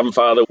that her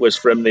grandfather was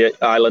from the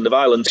island of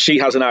Ireland. She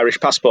has an Irish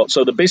passport,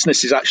 so the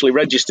business is actually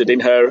registered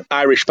in her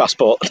Irish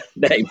passport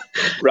name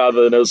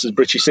rather than us as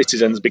British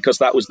citizens, because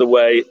that was the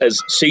way,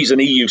 as she's an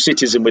EU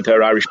citizen with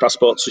her Irish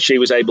passport, so she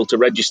was able to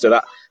register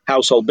that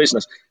household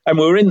business.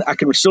 And I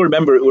can still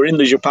remember it, we were in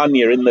the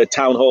Japania, in the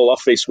town hall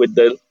office with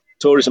the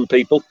tourism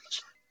people,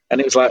 and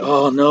it was like,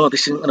 oh no,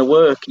 this isn't going to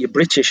work. You're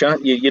British,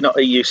 aren't you? You're not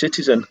an EU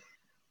citizen.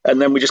 And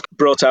then we just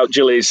brought out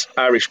Gilly's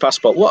Irish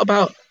passport. What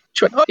about?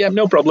 She went, oh, yeah,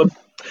 no problem.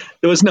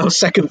 There was no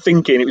second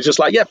thinking. It was just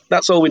like, yep,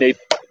 that's all we need.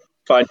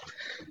 Fine.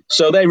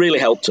 So they really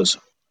helped us.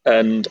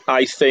 And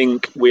I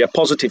think we are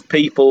positive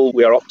people.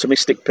 We are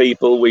optimistic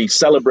people. We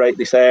celebrate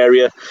this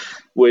area.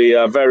 We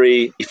are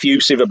very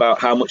effusive about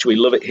how much we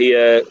love it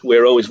here.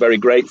 We're always very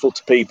grateful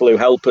to people who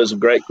help us.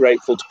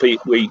 Grateful to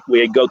people.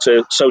 We go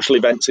to social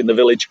events in the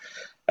village,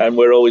 and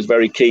we're always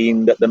very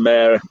keen that the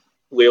mayor...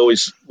 We're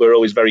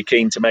always very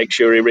keen to make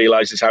sure he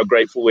realises how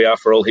grateful we are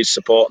for all his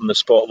support and the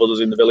support of others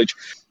in the village.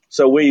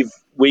 So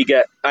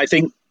I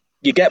think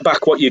you get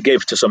back what you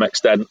give to some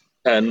extent,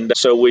 and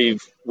so we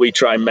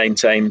try and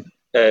maintain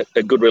a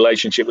good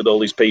relationship with all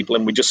these people,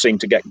 and we just seem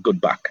to get good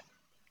back.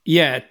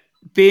 Yeah,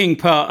 being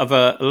part of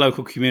a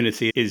local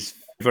community is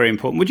very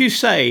important. Would you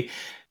say,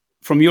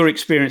 from your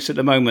experience at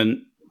the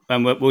moment,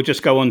 and we'll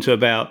just go on to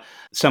about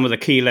some of the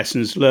key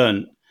lessons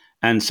learned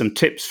and some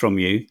tips from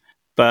you,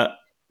 but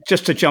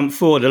just to jump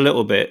forward a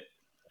little bit,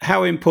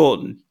 how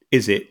important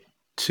is it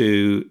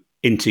to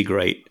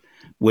integrate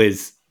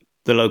with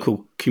the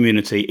local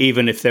community,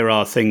 even if there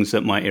are things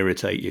that might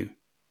irritate you?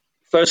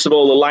 First of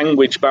all, the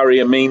language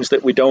barrier means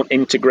that we don't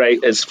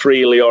integrate as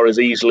freely or as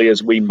easily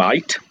as we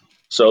might.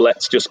 So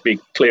let's just be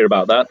clear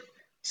about that.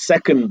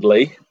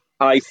 Secondly,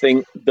 I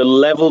think the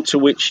level to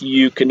which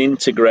you can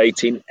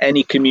integrate in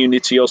any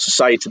community or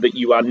society that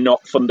you are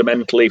not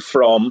fundamentally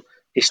from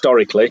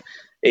historically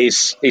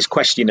is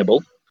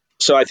questionable.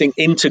 So I think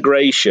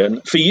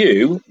integration, for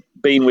you,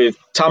 being with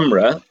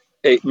Tamra,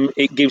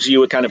 it gives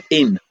you a kind of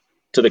in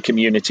to the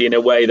community in a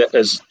way that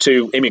as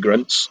two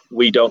immigrants,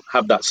 we don't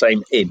have that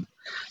same in.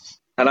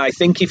 And I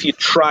think if you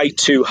try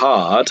too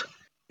hard,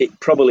 it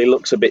probably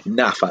looks a bit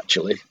naff,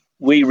 actually.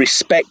 We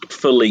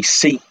respectfully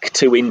seek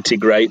to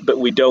integrate, but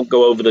we don't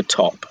go over the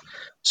top.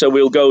 So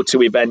we'll go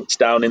to events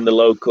down in the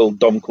local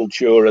Dom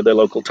Cultura, the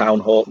local town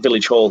hall,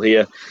 village hall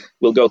here.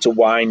 We'll go to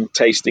wine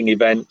tasting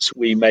events.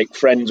 We make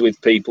friends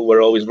with people.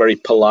 We're always very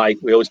polite.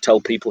 We always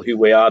tell people who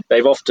we are.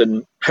 They've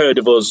often heard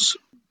of us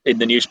in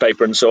the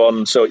newspaper and so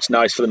on, so it's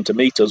nice for them to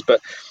meet us.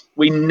 But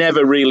we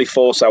never really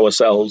force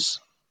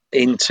ourselves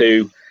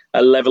into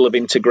a level of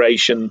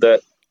integration that,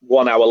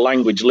 one, our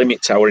language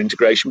limits our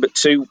integration, but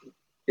two,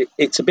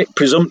 it's a bit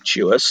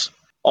presumptuous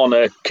on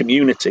a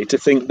community to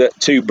think that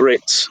two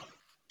Brits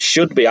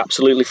should be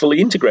absolutely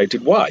fully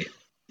integrated. Why?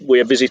 We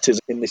are visitors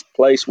in this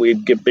place.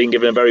 We've been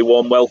given a very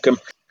warm welcome,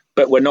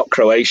 but we're not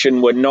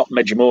Croatian, we're not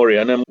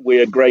Međimurian, and we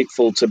are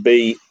grateful to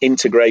be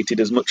integrated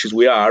as much as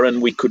we are,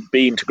 and we could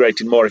be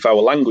integrated more if our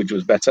language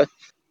was better.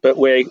 But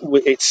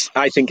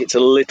I think it's a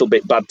little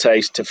bit bad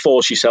taste to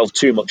force yourself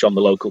too much on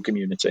the local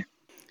community.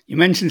 You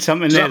mentioned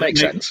something Does there. that make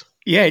sense?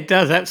 Yeah, it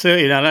does,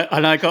 absolutely.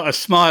 And I got a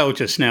smile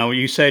just now.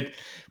 You said,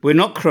 we're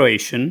not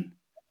Croatian,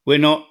 we're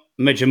not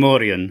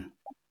Međimurian.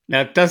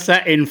 Now, does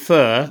that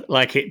infer,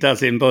 like it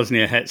does in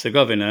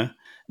Bosnia-Herzegovina,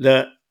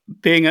 that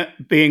being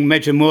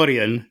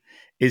Međimurian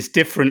is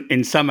different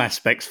in some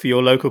aspects for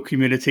your local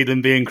community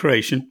than being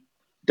Croatian?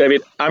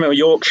 David, I'm a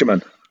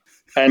Yorkshireman.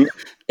 And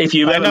if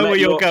you've ever met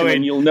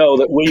Yorkshiremen, you'll know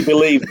that we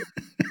believe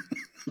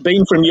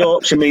being from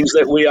Yorkshire means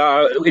that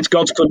it's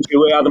God's country,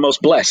 we are the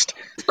most blessed.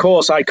 Of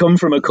course, I come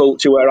from a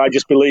culture where I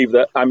just believe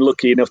that I'm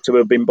lucky enough to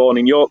have been born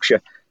in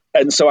Yorkshire.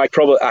 And so I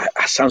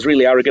sounds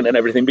really arrogant and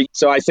everything.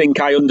 So I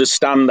think I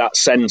understand that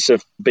sense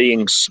of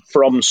being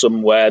from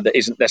somewhere that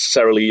isn't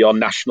necessarily your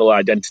national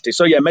identity.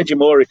 So yeah,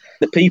 Međimurje,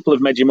 the people of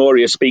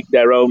Međimurje speak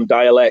their own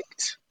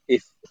dialect.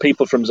 If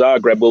people from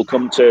Zagreb will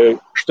come to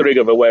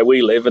Strigovo, where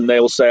we live, and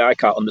they'll say, I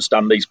can't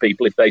understand these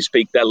people if they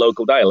speak their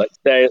local dialect.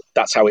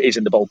 That's how it is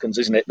in the Balkans,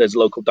 isn't it? There's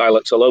local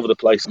dialects all over the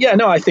place. Yeah,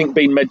 no, I think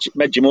being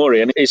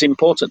Međimurian is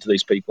important to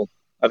these people.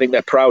 I think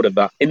they're proud of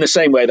that. In the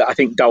same way that I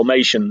think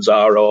Dalmatians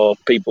are, or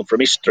people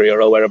from Istria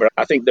or wherever.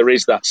 I think there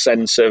is that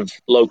sense of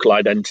local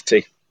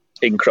identity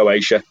in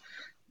Croatia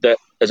that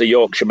as a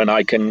Yorkshireman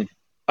I can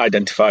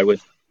identify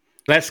with.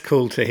 That's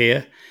cool to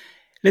hear.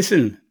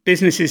 Listen,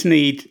 businesses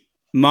need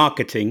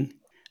marketing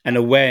and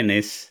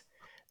awareness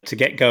to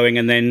get going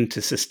and then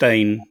to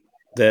sustain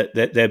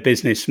their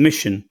business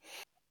mission.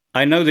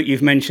 I know that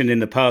you've mentioned in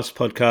the past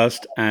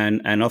podcast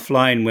and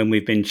offline when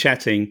we've been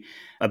chatting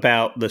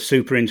about the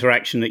super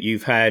interaction that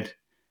you've had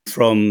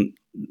from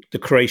the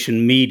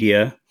Croatian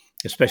media,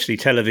 especially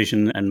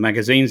television and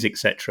magazines,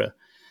 etc.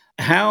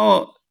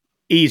 How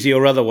easy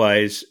or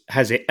otherwise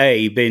has it,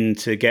 A, been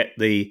to get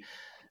the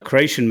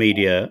Croatian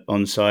media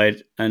on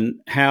side, and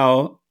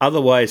how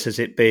otherwise has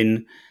it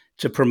been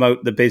to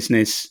promote the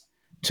business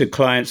to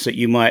clients that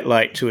you might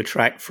like to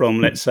attract from,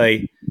 let's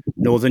say,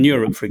 Northern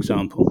Europe, for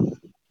example?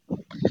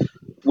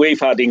 We've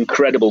had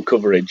incredible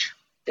coverage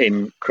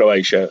in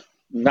Croatia.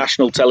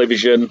 National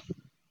television,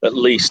 at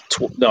least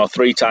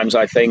 3 times,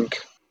 I think.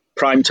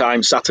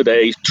 Primetime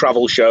Saturday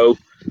travel show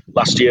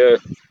last year,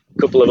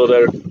 a couple of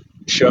other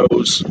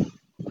shows.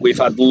 We've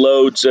had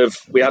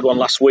we had one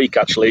last week,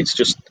 actually. It's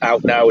just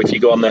out now. If you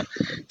go on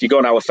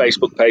our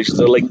Facebook page, there's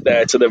a link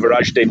there to the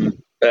Varaždin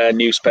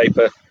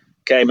newspaper.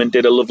 Came and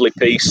did a lovely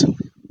piece.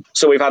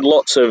 So we've had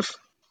lots of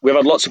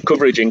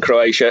coverage in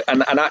Croatia,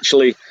 and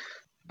actually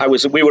I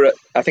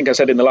think I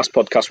said in the last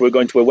podcast, we were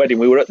going to a wedding.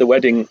 We were at the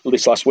wedding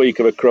this last week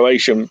of a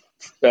Croatian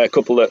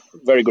couple that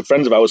very good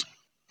friends of ours,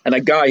 and a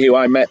guy who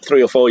I met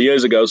 3 or 4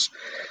 years ago.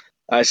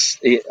 I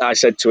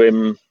said to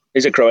him,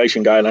 he's a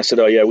Croatian guy, and I said,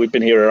 "Oh yeah, we've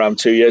been here around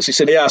 2 years." He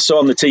said, "Yeah, I saw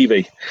on the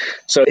TV."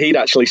 So he'd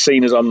actually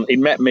seen us he'd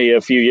met me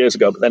a few years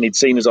ago, but then he'd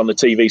seen us on the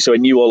TV, so he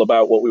knew all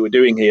about what we were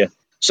doing here.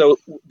 So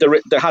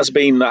there has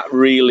been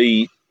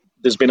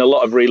there's been a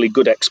lot of really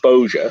good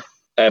exposure,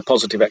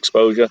 positive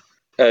exposure,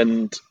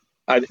 and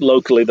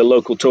locally, the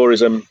local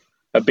tourism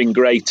have been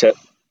great at,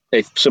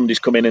 if somebody's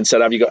come in and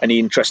said, "Have you got any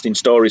interesting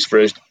stories for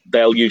us?"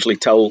 they'll usually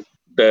tell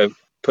the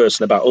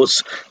person about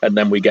us, and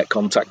then we get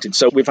contacted.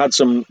 So we've had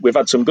some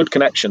good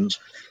connections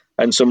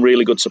and some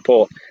really good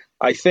support.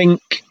 I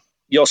think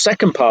your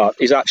second part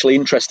is actually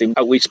interesting.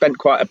 We spent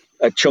quite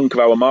a chunk of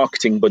our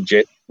marketing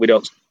budget.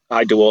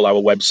 I do all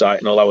our website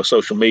and all our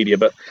social media,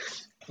 but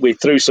we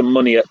threw some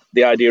money at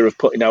the idea of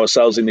putting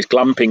ourselves in this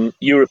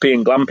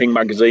European glamping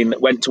magazine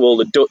that went to all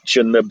the Dutch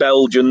and the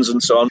Belgians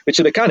and so on, which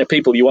are the kind of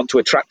people you want to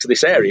attract to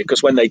this area,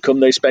 because when they come,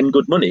 they spend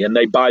good money and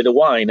they buy the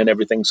wine and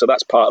everything. So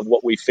that's part of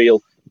what we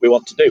feel we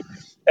want to do.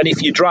 And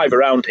if you drive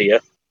around here,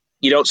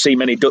 you don't see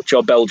many Dutch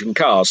or Belgian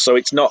cars. So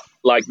it's not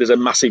like there's a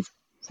massive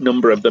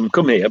number of them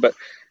come here, but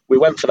we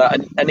went for that.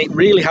 And it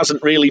really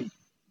hasn't really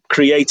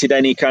created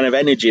any kind of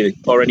energy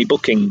or any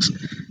bookings.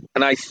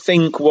 And I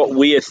think what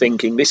we are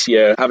thinking this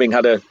year, having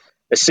had a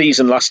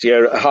season last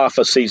year, a half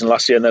a season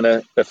last year, and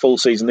then a full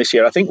season this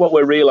year, I think what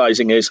we're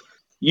realizing is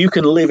you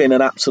can live in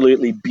an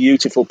absolutely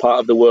beautiful part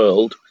of the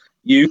world.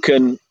 You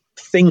can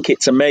think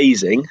it's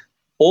amazing.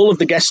 All of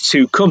the guests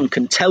who come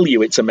can tell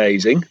you it's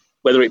amazing,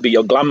 whether it be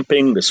your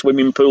glamping, the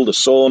swimming pool, the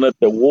sauna,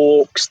 the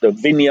walks, the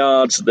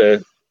vineyards,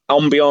 the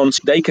ambience.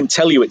 They can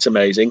tell you it's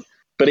amazing,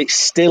 but it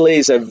still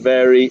is a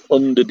very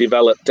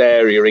underdeveloped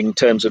area in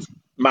terms of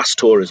mass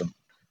tourism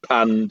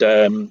and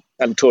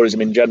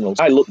tourism in general.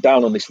 I look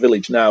down on this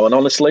village now, and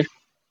honestly,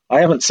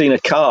 I haven't seen a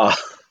car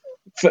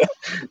for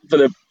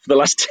the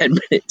last 10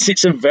 minutes.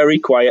 It's a very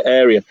quiet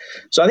area.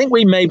 So I think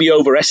we maybe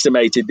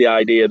overestimated the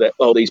idea that,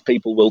 these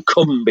people will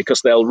come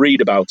because they'll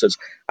read about us.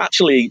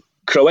 Actually,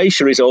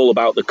 Croatia is all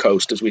about the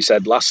coast, as we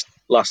said last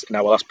in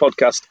our last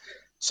podcast.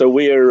 So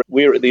we're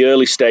at the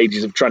early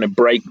stages of trying to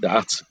break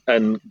that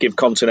and give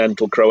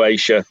continental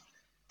Croatia,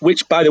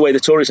 which, by the way, the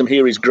tourism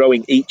here is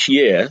growing each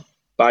year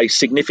by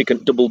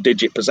significant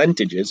double-digit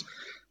percentages,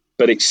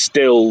 but it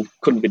still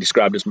couldn't be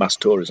described as mass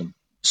tourism.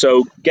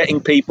 So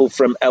getting people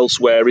from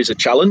elsewhere is a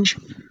challenge.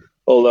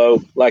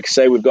 Although, like I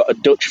say, we've got a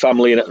Dutch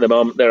family in at the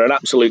moment. They're an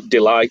absolute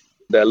delight.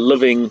 They're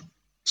loving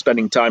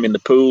spending time in the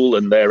pool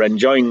and they're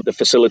enjoying the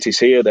facilities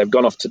here. They've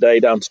gone off today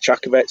down to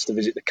Čakovec to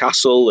visit the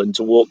castle and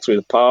to walk through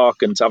the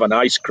park and to have an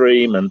ice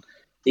cream and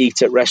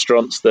eat at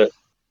restaurants that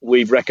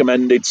we've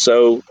recommended.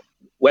 So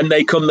when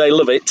they come, they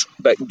love it.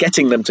 But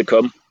getting them to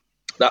come,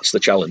 that's the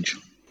challenge.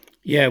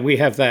 Yeah, we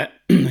have that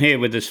here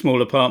with the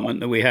small apartment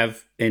that we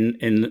have in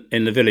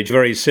the village.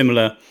 Very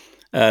similar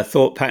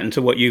thought pattern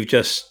to what you've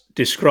just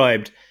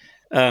described.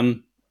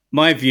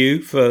 My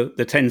view for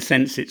the 10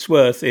 cents it's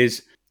worth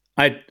is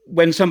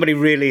when somebody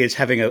really is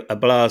having a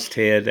blast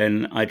here,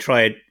 then I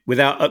try it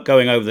without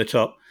going over the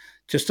top,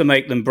 just to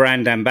make them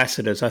brand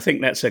ambassadors. I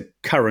think that's a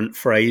current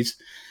phrase.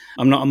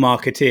 I'm not a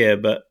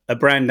marketeer, but a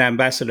brand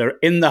ambassador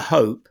in the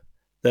hope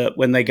that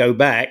when they go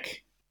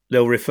back,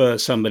 they'll refer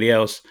somebody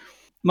else.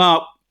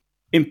 Mark,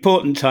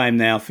 important time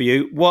now for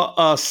you. What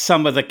are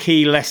some of the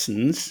key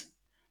lessons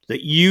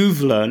that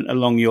you've learned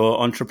along your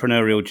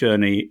entrepreneurial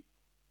journey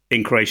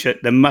in Croatia?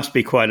 There must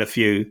be quite a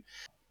few.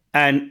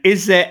 And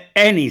is there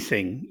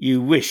anything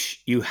you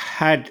wish you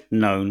had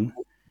known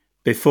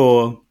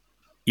before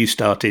you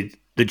started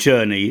the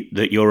journey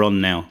that you're on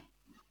now?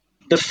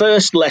 The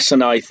first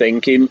lesson, I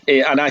think, and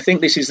I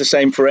think this is the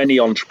same for any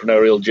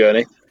entrepreneurial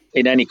journey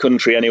in any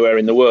country, anywhere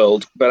in the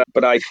world,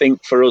 but I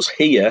think for us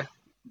here,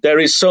 there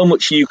is so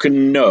much you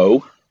can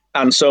know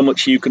and so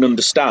much you can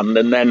understand,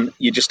 and then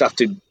you just have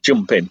to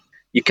jump in.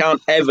 You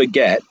can't ever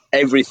get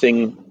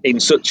everything in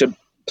such a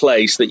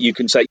place that you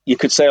could say,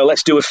 oh,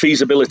 let's do a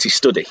feasibility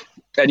study.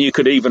 And you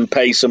could even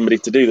pay somebody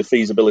to do the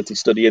feasibility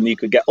study, and you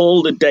could get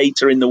all the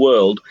data in the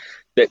world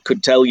that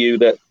could tell you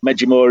that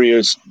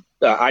Međimurje's,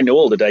 I know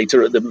all the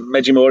data, the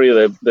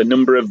Međimurje, the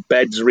number of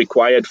beds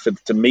required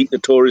to meet the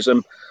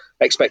tourism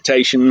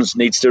expectations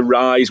needs to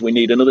rise. We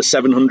need another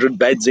 700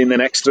 beds in the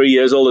next 3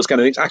 years, all those kind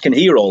of things. I can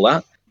hear all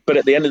that. But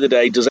at the end of the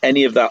day, does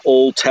any of that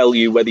all tell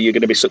you whether you're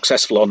going to be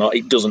successful or not?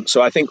 It doesn't.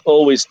 So I think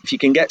always, if you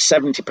can get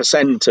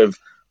 70% of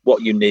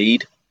what you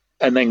need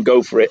and then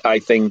go for it, I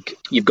think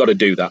you've got to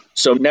do that.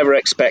 So never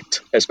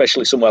expect,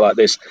 especially somewhere like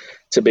this,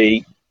 to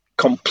be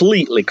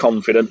completely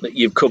confident that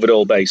you've covered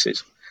all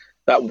bases.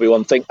 That would be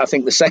one thing. I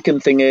think the second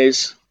thing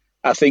is,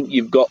 I think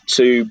you've got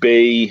to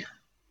be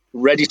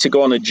ready to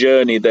go on a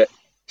journey that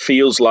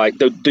feels like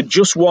the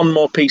just one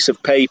more piece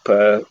of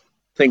paper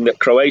thing that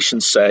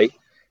Croatians say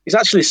is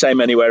actually the same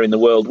anywhere in the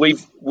world.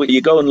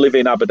 You go and live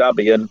in Abu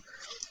Dhabi and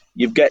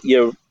you get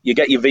your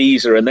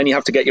visa, and then you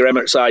have to get your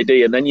Emirates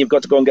ID, and then you've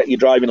got to go and get your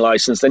driving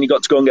license, then you've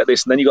got to go and get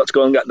this, and then you've got to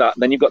go and get that,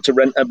 and then you've got to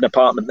rent an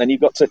apartment, then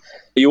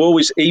you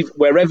always,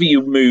 wherever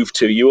you move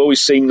to, you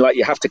always seem like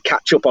you have to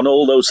catch up on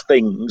all those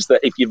things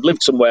that if you've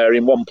lived somewhere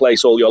in one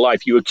place all your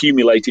life, you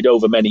accumulated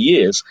over many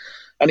years.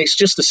 And it's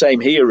just the same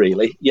here,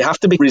 really. You have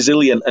to be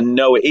resilient and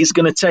know it is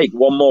going to take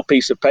one more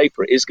piece of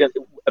paper.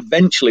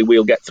 Eventually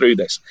we'll get through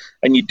this.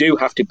 And you do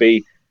have to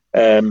be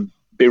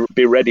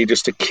ready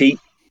just to keep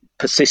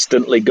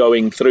persistently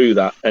going through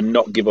that and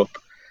not give up.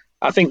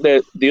 I think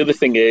the other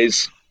thing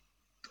is,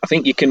 I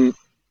think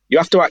you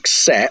have to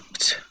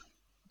accept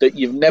that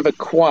you've never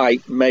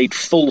quite made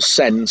full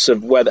sense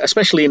of whether,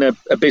 especially in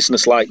a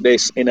business like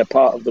this, in a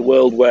part of the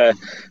world where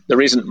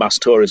there isn't mass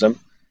tourism,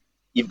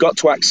 you've got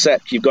to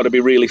accept you've got to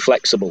be really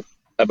flexible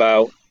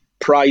about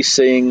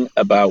pricing,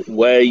 about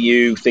where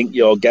you think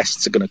your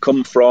guests are going to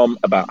come from,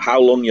 about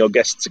how long your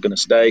guests are going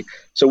to stay.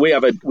 So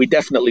we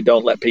definitely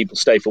don't let people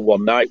stay for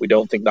one night. We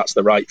don't think that's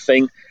the right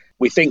thing.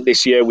 We think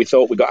this year we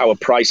thought we got our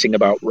pricing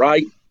about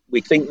right. We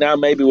think now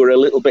maybe we're a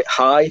little bit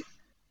high.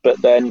 But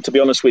then, to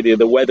be honest with you,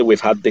 the weather we've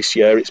had this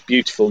year, it's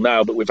beautiful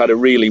now, but we've had a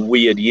really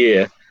weird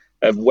year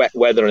of wet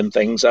weather and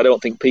things. I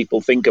don't think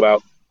people think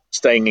about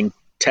staying in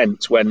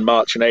tents when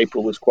March and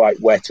April was quite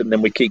wet, and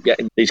then we keep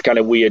getting these kind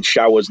of weird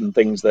showers and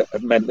things that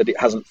have meant that it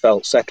hasn't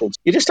felt settled.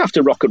 You just have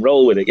to rock and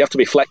roll with it. You have to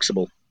be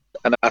flexible.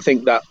 And I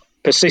think that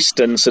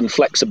persistence and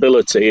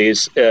flexibility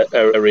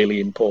are really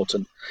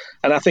important.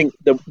 And I think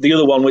the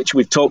other one, which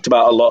we've talked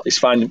about a lot, is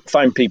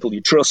find people you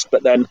trust,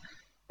 but then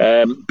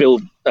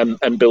build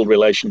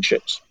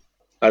relationships.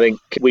 I think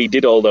we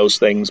did all those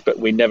things, but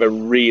we never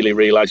really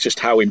realized just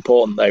how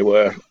important they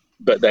were,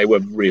 but they were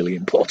really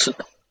important.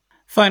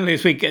 Finally,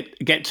 as we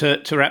get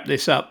to wrap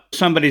this up,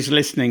 somebody's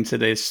listening to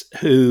this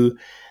who,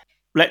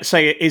 let's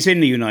say, is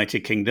in the United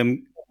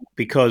Kingdom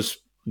because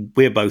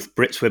we're both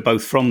Brits, we're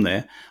both from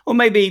there, or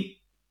maybe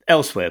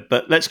elsewhere,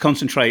 but let's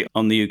concentrate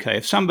on the UK.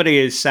 If somebody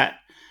is sat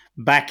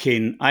back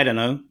in, I don't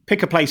know,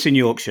 pick a place in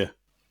Yorkshire.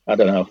 I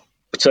don't know,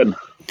 Skipton.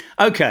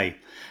 Okay,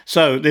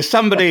 so there's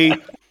somebody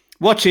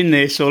watching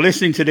this or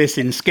listening to this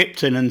in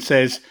Skipton and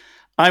says,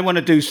 I want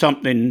to do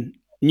something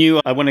new.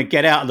 I want to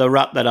get out of the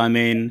rut that I'm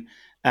in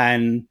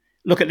and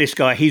look at this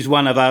guy. He's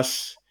one of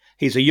us.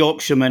 He's a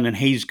Yorkshireman and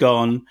he's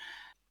gone.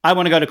 I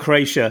want to go to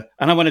Croatia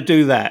and I want to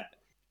do that.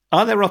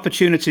 Are there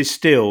opportunities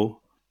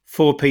still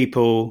for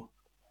people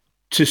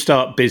to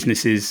start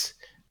businesses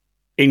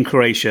in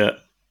Croatia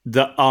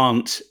that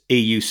aren't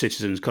EU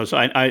citizens? Because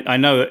I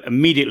know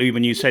immediately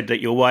when you said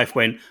that your wife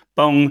went,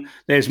 bong,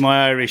 there's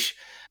my Irish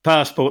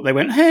passport, they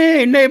went,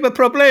 hey, neighbour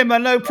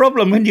problema, no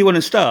problem. When do you want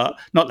to start?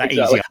 Not that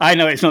Exactly. easy. I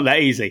know it's not that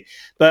easy.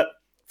 But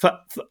for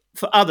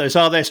others,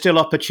 are there still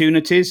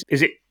opportunities?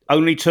 Is it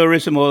only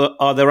tourism, or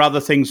are there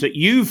other things that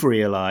you've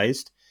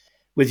realised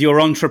with your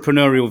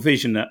entrepreneurial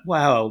vision that,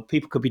 wow,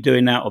 people could be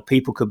doing that or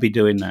people could be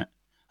doing that?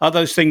 Are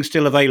those things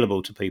still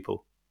available to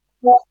people?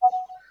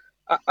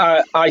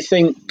 I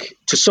think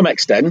to some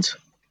extent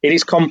it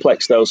is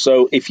complex, though.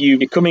 So if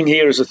you're coming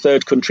here as a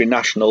third country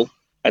national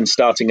and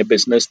starting a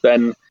business,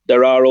 then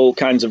there are all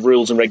kinds of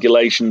rules and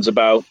regulations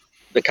about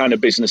the kind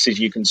of businesses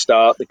you can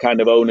start, the kind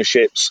of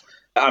ownerships.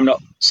 I'm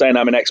not saying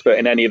I'm an expert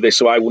in any of this,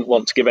 so I wouldn't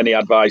want to give any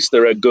advice.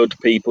 There are good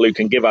people who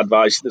can give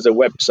advice. There's a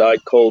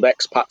website called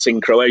Expats in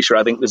Croatia.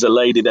 I think there's a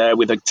lady there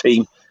with a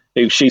team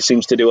who she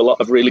seems to do a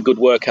lot of really good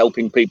work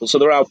helping people. So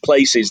there are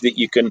places that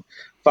you can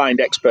find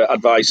expert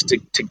advice to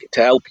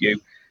help you.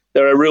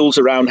 There are rules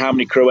around how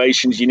many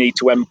Croatians you need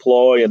to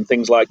employ and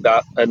things like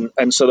that.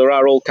 And so there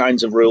are all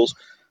kinds of rules.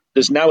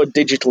 There's now a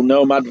digital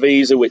nomad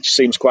visa, which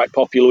seems quite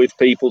popular with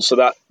people.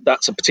 So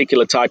that's a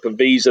particular type of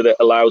visa that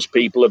allows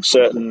people of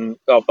certain,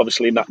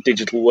 obviously in that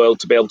digital world,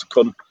 to be able to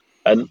come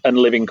and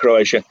live in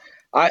Croatia.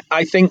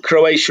 I think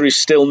Croatia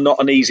is still not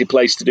an easy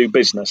place to do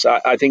business.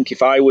 I think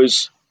if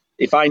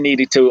I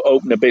needed to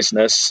open a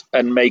business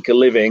and make a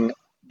living,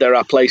 there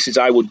are places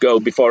I would go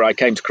before I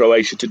came to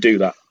Croatia to do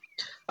that.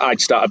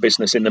 I'd start a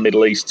business in the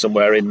Middle East,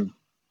 somewhere in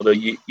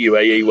the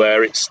UAE,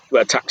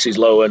 where tax is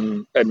low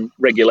and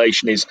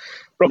regulation is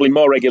probably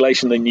more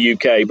regulation than the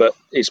UK, but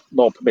it's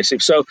more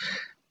permissive. So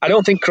I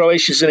don't think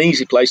Croatia is an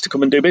easy place to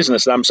come and do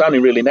business. And I'm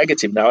sounding really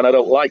negative now, and I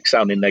don't like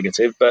sounding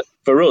negative. But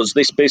for us,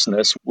 this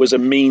business was a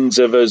means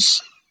of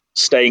us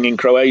staying in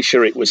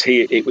Croatia. It was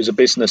here. It was a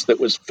business that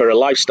was for a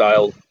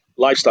lifestyle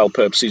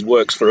purposes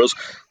works for us.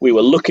 We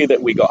were lucky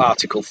that we got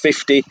Article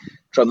 50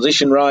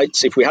 transition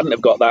rights. If we hadn't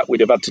have got that,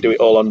 we'd have had to do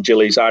it all on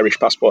Gilly's Irish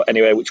passport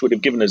anyway, which would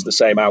have given us the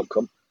same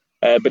outcome.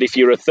 But if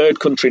you're a third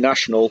country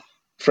national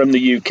from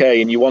the UK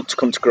and you want to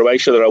come to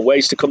Croatia, there are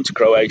ways to come to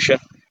Croatia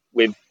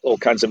with all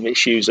kinds of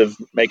issues of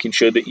making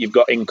sure that you've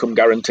got income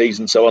guarantees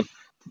and so on.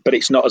 But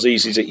it's not as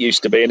easy as it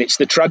used to be. And it's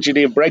the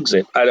tragedy of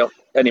Brexit.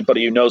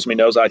 Anybody who knows me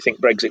knows I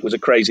think Brexit was a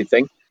crazy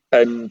thing.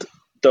 And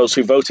those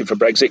who voted for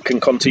Brexit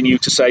can continue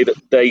to say that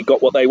they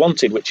got what they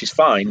wanted, which is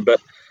fine. But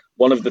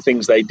one of the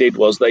things they did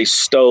was they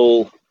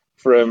stole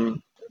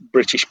from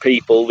British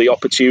people the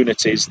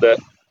opportunities that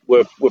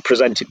were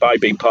presented by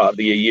being part of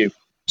the EU.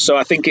 So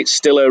I think it's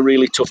still a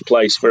really tough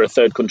place for a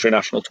third country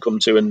national to come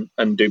to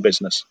and do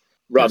business.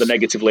 Rather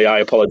negatively, I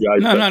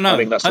apologise. No. I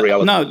think that's the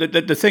reality. No,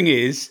 the thing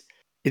is,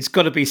 it's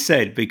got to be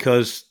said,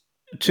 because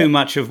too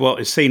much of what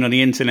is seen on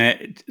the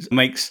internet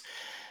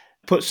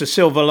puts a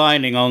silver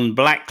lining on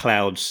black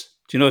clouds.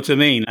 Do you know what I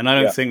mean? And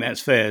I don't think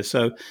that's fair.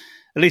 So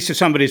at least if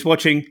somebody's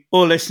watching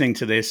or listening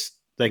to this,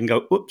 they can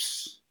go,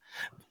 whoops.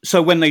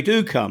 So when they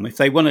do come, if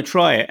they want to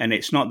try it and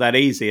it's not that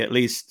easy, at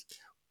least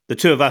the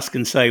two of us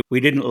can say,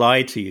 we didn't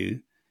lie to you.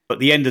 But at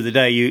the end of the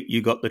day,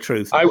 you got the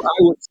truth.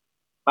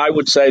 I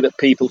would say that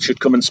people should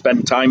come and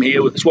spend time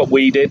here. It's what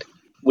we did.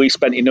 We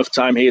spent enough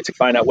time here to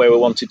find out where we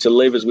wanted to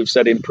live. As we've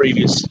said in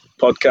previous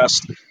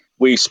podcasts,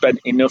 we spent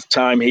enough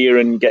time here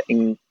and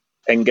getting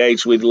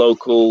engaged with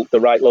the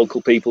right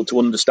local people to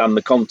understand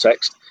the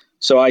context.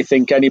 So I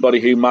think anybody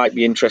who might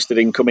be interested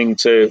in coming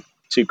to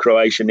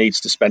Croatia needs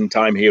to spend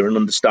time here and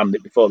understand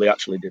it before they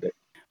actually did it.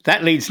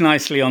 That leads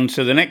nicely on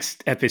to the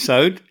next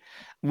episode,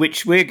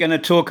 which we're going to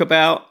talk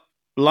about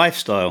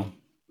lifestyle,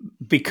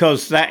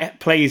 because that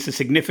plays a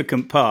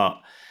significant part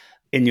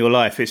in your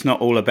life. It's not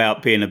all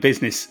about being a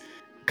business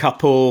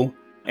couple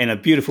in a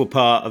beautiful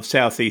part of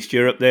Southeast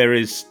Europe. There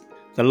is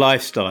the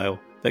lifestyle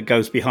that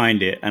goes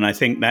behind it. And I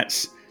think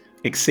that's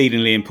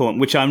exceedingly important,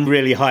 which I'm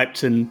really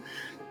hyped and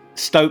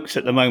stoked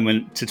at the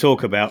moment to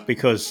talk about,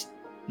 because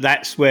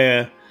that's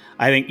where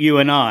I think you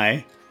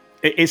and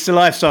it's the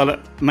lifestyle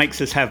that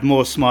makes us have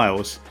more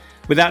smiles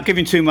without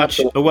giving too much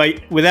away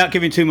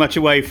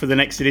for the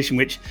next edition,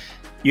 which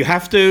you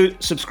have to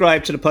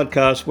subscribe to the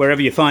podcast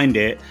wherever you find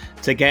it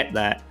to get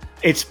that.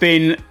 It's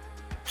been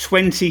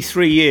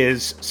 23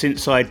 years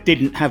since I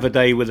didn't have a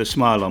day with a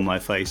smile on my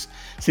face.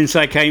 Since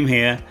I came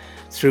here,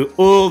 through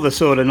all the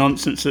sort of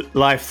nonsense that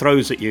life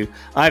throws at you,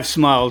 I've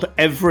smiled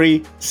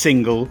every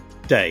single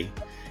day,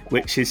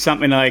 which is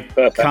something I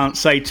can't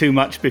say too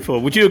much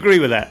before. Would you agree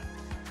with that?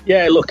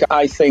 Yeah, look,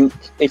 I think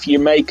if you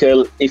make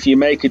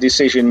a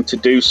decision to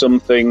do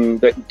something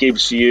that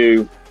gives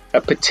you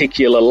a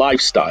particular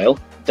lifestyle,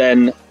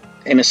 then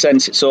in a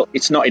sense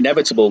it's not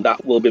inevitable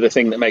that will be the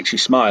thing that makes you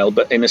smile.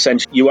 But in a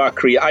sense, you are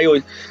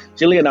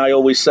Gilly and I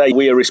always say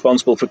we are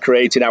responsible for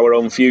creating our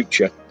own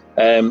future.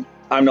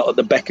 I'm not at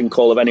the beck and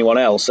call of anyone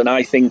else. And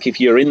I think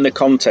if you're in the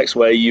context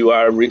where you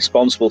are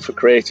responsible for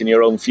creating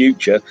your own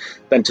future,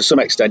 then to some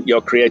extent you're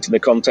creating the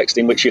context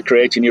in which you're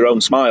creating your own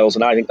smiles.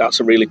 And I think that's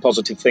a really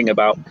positive thing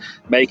about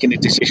making a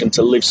decision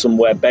to live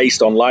somewhere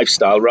based on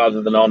lifestyle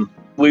rather than on...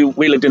 We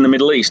lived in the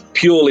Middle East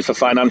purely for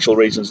financial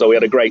reasons, though we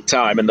had a great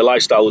time and the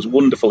lifestyle was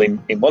wonderful in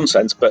one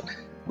sense, but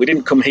we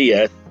didn't come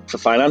here for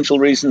financial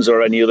reasons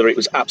or any other. It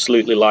was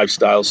absolutely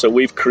lifestyle. So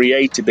we've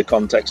created the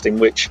context in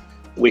which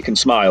we can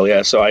smile.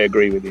 Yeah, so I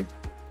agree with you.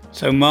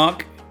 So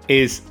Mark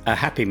is a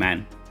happy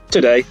man.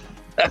 Today.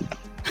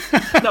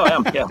 No, I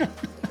am, yeah.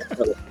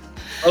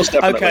 Most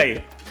definitely.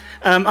 Okay.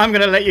 I'm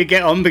going to let you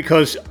get on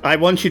because I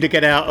want you to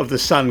get out of the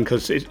sun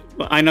because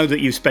I know that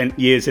you've spent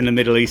years in the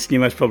Middle East and you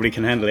most probably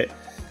can handle it.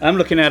 I'm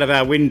looking out of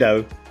our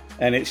window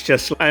and it's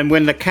just... And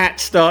when the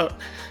cats start...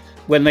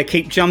 When they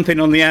keep jumping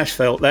on the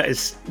asphalt,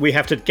 we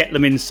have to get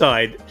them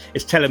inside.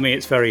 It's telling me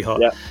it's very hot.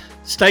 Yeah.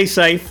 Stay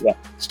safe. Yeah.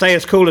 Stay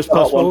as cool as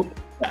possible.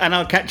 And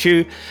I'll catch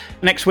you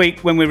next week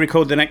when we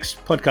record the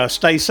next podcast.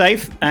 Stay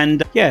safe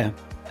and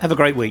have a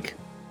great week.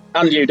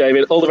 And you,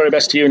 David. All the very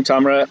best to you and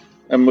Tamara,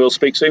 and we'll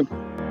speak soon.